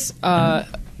story about this.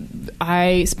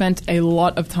 I spent a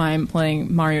lot of time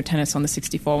playing Mario Tennis on the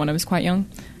 64 when I was quite young,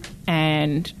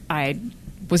 and I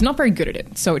was not very good at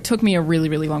it. So it took me a really,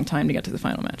 really long time to get to the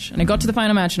final match. And I got to the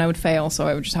final match, and I would fail, so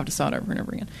I would just have to start over and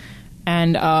over again.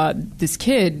 And this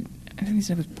kid, I think his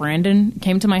name was Brandon,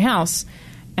 came to my house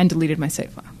and deleted my save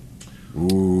file.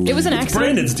 Ooh. It was an accident.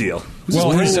 Brandon's deal.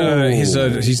 Well,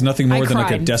 he's nothing more than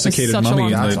like a desiccated mummy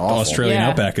in the Australian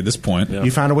outback at this point. Yeah.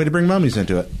 You found a way to bring mummies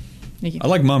into it. I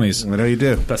like mummies. I know you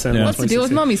do. What's the deal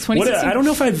with mummies? 2016. I don't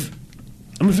know if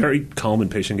I'm a very calm and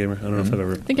patient gamer. I don't know if I've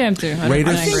ever. I think I am too. I don't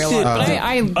angry a lot, but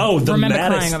I remember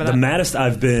crying over that. The maddest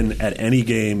I've been at any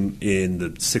game in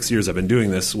the 6 years I've been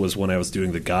doing this was when I was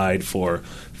doing the guide for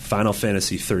Final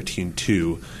Fantasy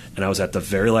 13-2, and I was at the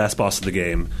very last boss of the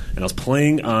game, and I was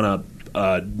playing on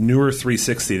a newer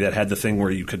 360 that had the thing where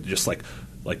you could just like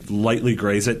lightly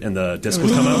graze it and the disc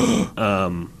would come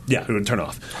out. It would turn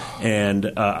off.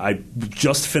 And I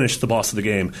just finished the boss of the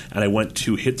game, and I went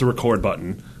to hit the record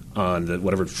button on the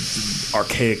whatever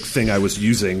archaic thing I was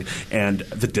using, and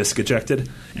the disc ejected.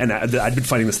 And I'd been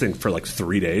fighting this thing for like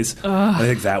 3 days. I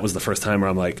think that was the first time where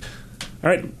I'm like, all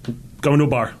right, going to a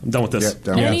bar. I'm done with this.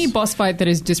 Any boss fight that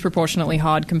is disproportionately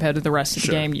hard compared to the rest of the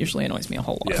game usually annoys me a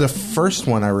whole lot. Yeah. The first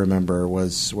one I remember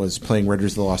was playing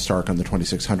Raiders of the Lost Ark on the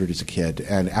 2600 as a kid,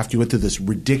 and after you went through this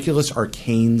ridiculous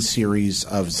arcane series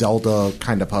of Zelda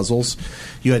kind of puzzles,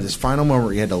 you had this final moment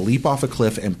where you had to leap off a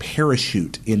cliff and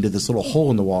parachute into this little hole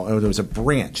in the wall, and there was a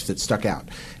branch that stuck out.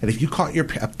 And if you caught a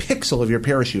pixel of your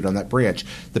parachute on that branch,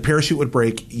 the parachute would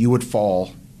break, you would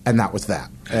fall, and that was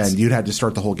that. And you'd have to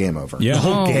start the whole game over. Yeah. The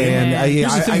whole game. And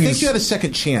I think you had a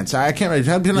second chance. I can't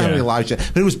remember. I didn't have any lives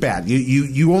yet. But it was bad.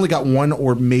 You only got one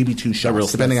or maybe two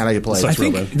shots, depending on how you play. I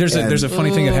think there's a funny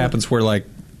thing that happens where, like,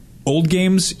 old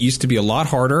games used to be a lot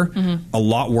harder, a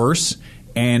lot worse,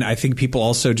 and I think people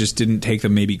also just didn't take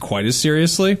them maybe quite as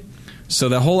seriously. So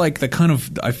the whole, like,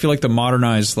 I feel like the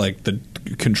modernized, like, the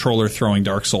controller throwing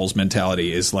Dark Souls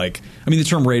mentality is like, I mean, the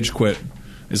term rage quit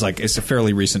is like, it's a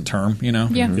fairly recent term, you know?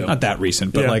 Yeah. Not that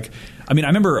recent, but like, I mean, I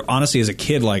remember honestly as a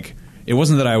kid, like, it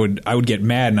wasn't that I would get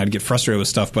mad and I'd get frustrated with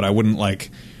stuff, but I would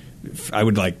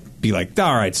be like,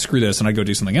 all right, screw this, and I'd go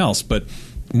do something else. But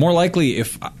more likely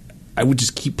if I would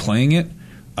just keep playing it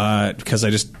because I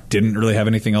just didn't really have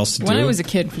anything else to do. When I was a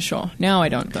kid, for sure. Now I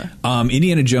don't, though.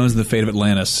 Indiana Jones and the Fate of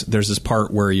Atlantis, there's this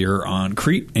part where you're on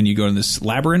Crete and you go in this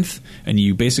labyrinth and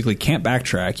you basically can't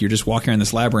backtrack. You're just walking around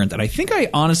this labyrinth. And I think I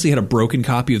honestly had a broken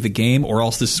copy of the game, or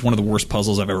else this is one of the worst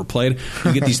puzzles I've ever played.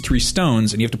 You get these 3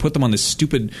 stones and you have to put them on this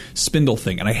stupid spindle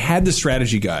thing. And I had the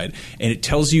strategy guide, and it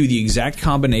tells you the exact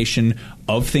combination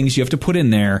of things you have to put in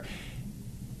there,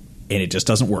 and it just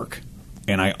doesn't work.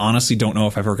 And I honestly don't know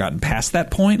if I've ever gotten past that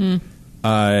point.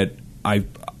 I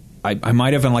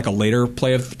might have in like a later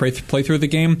playthrough of the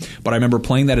game, but I remember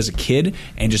playing that as a kid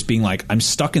and just being like, I'm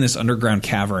stuck in this underground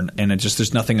cavern and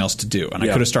there's nothing else to do. And I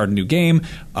could have started a new game.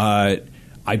 I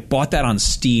bought that on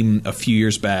Steam a few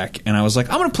years back, and I was like,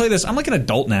 I'm going to play this. I'm like an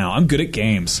adult now. I'm good at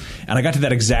games. And I got to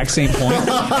that exact same point,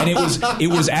 and it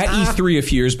was at E3 a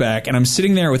few years back, and I'm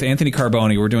sitting there with Anthony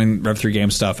Carboni. We're doing Rev 3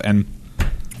 game stuff, and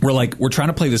we're trying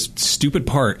to play this stupid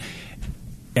part.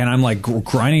 and I'm like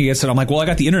grinding against it. I'm like, well, I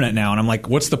got the internet now, and I'm like,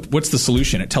 what's the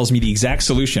solution? It tells me the exact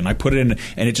solution. I put it in,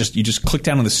 and you just click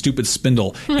down on the stupid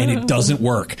spindle, and it doesn't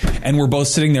work. And we're both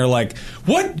sitting there like,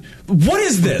 what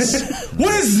is this?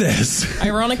 What is this?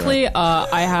 Ironically,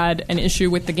 I had an issue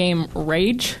with the game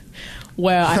Rage,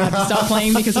 where I had to stop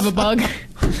playing because of a bug,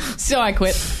 so I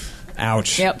quit.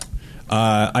 Ouch. Yep.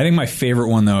 I think my favorite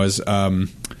one though is I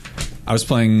was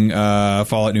playing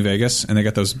Fallout New Vegas, and they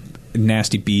got those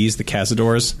nasty bees, the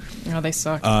cazadors. Oh, they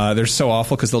suck. They're so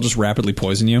awful because they'll just rapidly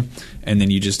poison you, and then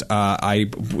you just. I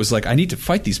was like, I need to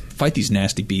fight these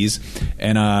nasty bees,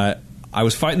 and I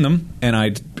was fighting them, and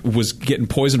I was getting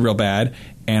poisoned real bad,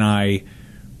 and I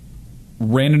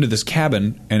ran into this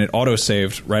cabin, and it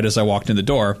auto-saved right as I walked in the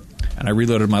door, and I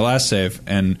reloaded my last save,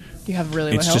 and you have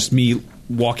really it's just me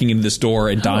walking into this door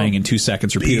and dying in 2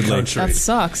 seconds repeatedly. That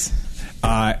sucks.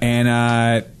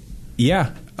 And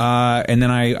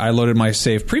then I loaded my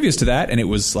save previous to that, and it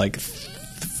was like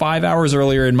 5 hours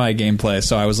earlier in my gameplay.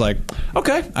 So I was like,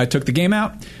 okay. I took the game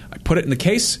out, I put it in the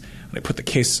case, and I put the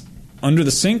case under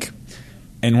the sink.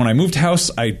 And when I moved house,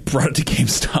 I brought it to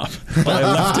GameStop. But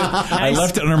I left it. I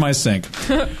left it under my sink.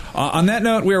 On that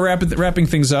note, we are wrapping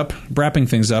things up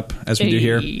as we do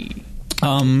here.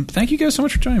 Thank you guys so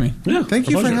much for joining me. Yeah, thank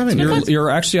you for having me. You're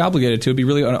actually obligated to. It'd be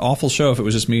really an awful show if it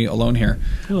was just me alone here.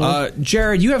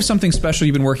 Jared, you have something special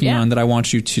you've been working on that I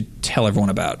want you to tell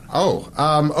everyone about.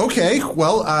 Okay.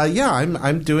 Well,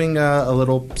 I'm doing a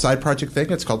little side project thing.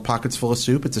 It's called Pockets Full of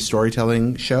Soup. It's a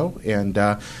storytelling show, and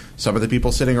some of the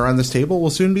people sitting around this table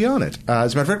will soon be on it.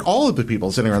 As a matter of fact, all of the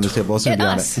people sitting around this table will soon be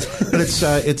on it. But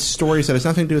it's stories that has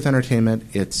nothing to do with entertainment.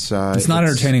 It's not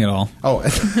entertaining at all. Oh,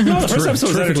 no, the first episode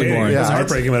was entertaining. Yeah, it was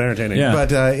heartbreaking but entertaining. Yeah. But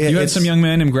you had some young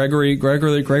man named Gregory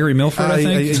Milford, I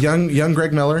think. Young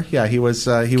Greg Miller. Yeah, he was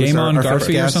Game on our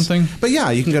Garfield or something. But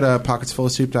yeah, you can go to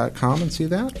pocketsfullofsoup.com and see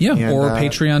that. Yeah, or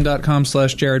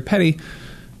patreon.com/Jared Petty.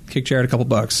 Kick Jared a couple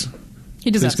bucks. He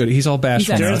does that. He's all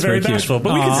bashful. Jared's very bashful,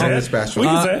 but we can say it. We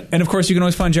can say it. And of course, you can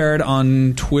always find Jared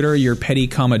on Twitter. You're Petty,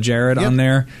 Jared on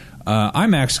there. I'm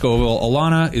Max Scoville.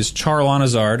 Alana is Charlana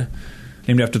Zard,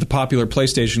 named after the popular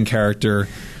PlayStation character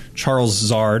Charles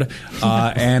Zard.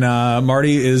 And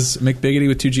Marty is McBiggity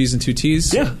with 2 G's and 2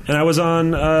 T's. Yeah, and I was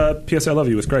on PS I Love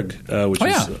You with Greg, which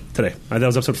was today. That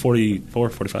was episode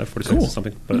 44, 45, 46,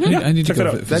 something. But I need to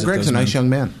go visit that Greg's a nice young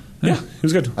man. Yeah, he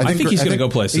was good. I think he's going to go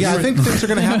places. Yeah, I think things are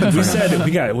going to happen.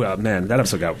 That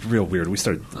episode got real weird.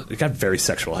 It got very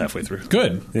sexual halfway through.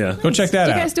 Good. Yeah. Go check that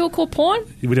out. Did you guys do a cool porn?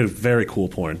 We did a very cool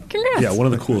porn. Congrats. Yeah, one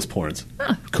of the coolest porns.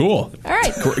 Cool. All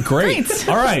right. Great.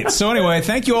 All right. So anyway,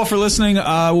 thank you all for listening.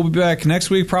 We'll be back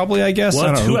next week probably, I guess.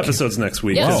 We'll have 2 episodes next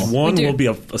week. Yes, one will be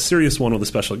a serious one with a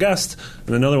special guest,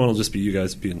 and another one will just be you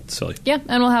guys being silly. Yeah,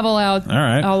 and we'll have a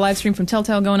live stream from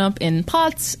Telltale going up in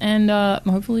pots, and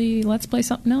hopefully let's play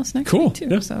something else next week too.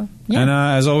 Yeah. So, and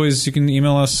as always, you can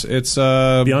email us. It's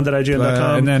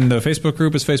beyond@ign.com. and then the Facebook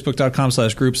group is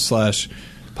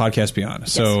facebook.com/groups/podcastbeyond.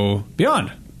 So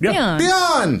Beyond. Yeah.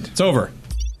 Beyond. It's over.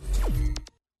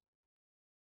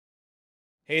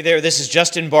 Hey there, this is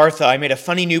Justin Bartha. I made a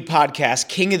funny new podcast,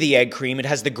 King of the Egg Cream. It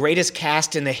has the greatest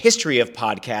cast in the history of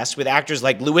podcasts with actors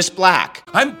like Louis Black.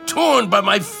 I'm torn by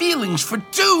my feelings for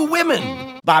 2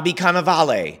 women. Bobby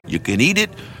Cannavale. You can eat it,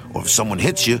 or if someone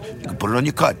hits you, you can put it on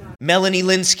your cut. Melanie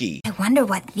Linsky. I wonder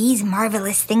what these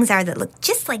marvelous things are that look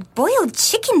just like boiled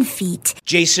chicken feet.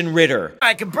 Jason Ritter.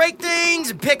 I can break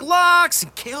things and pick locks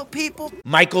and kill people.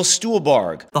 Michael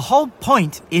Stuhlbarg. The whole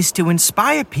point is to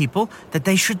inspire people that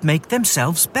they should make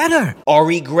themselves better.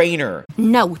 Ari Grainer.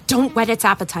 No, don't whet its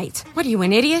appetite. What are you,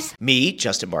 an idiot? Me,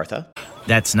 Justin Bartha.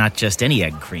 That's not just any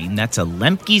egg cream, that's a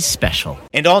Lemke's special.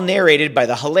 And all narrated by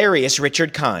the hilarious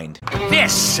Richard Kind.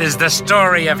 This is the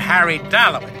story of Harry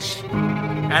Dalowitz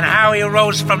and how he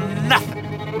rose from nothing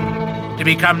to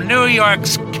become New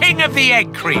York's King of the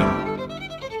Egg Cream.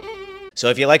 So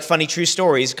if you like funny true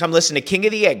stories, come listen to King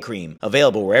of the Egg Cream,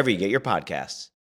 available wherever you get your podcasts.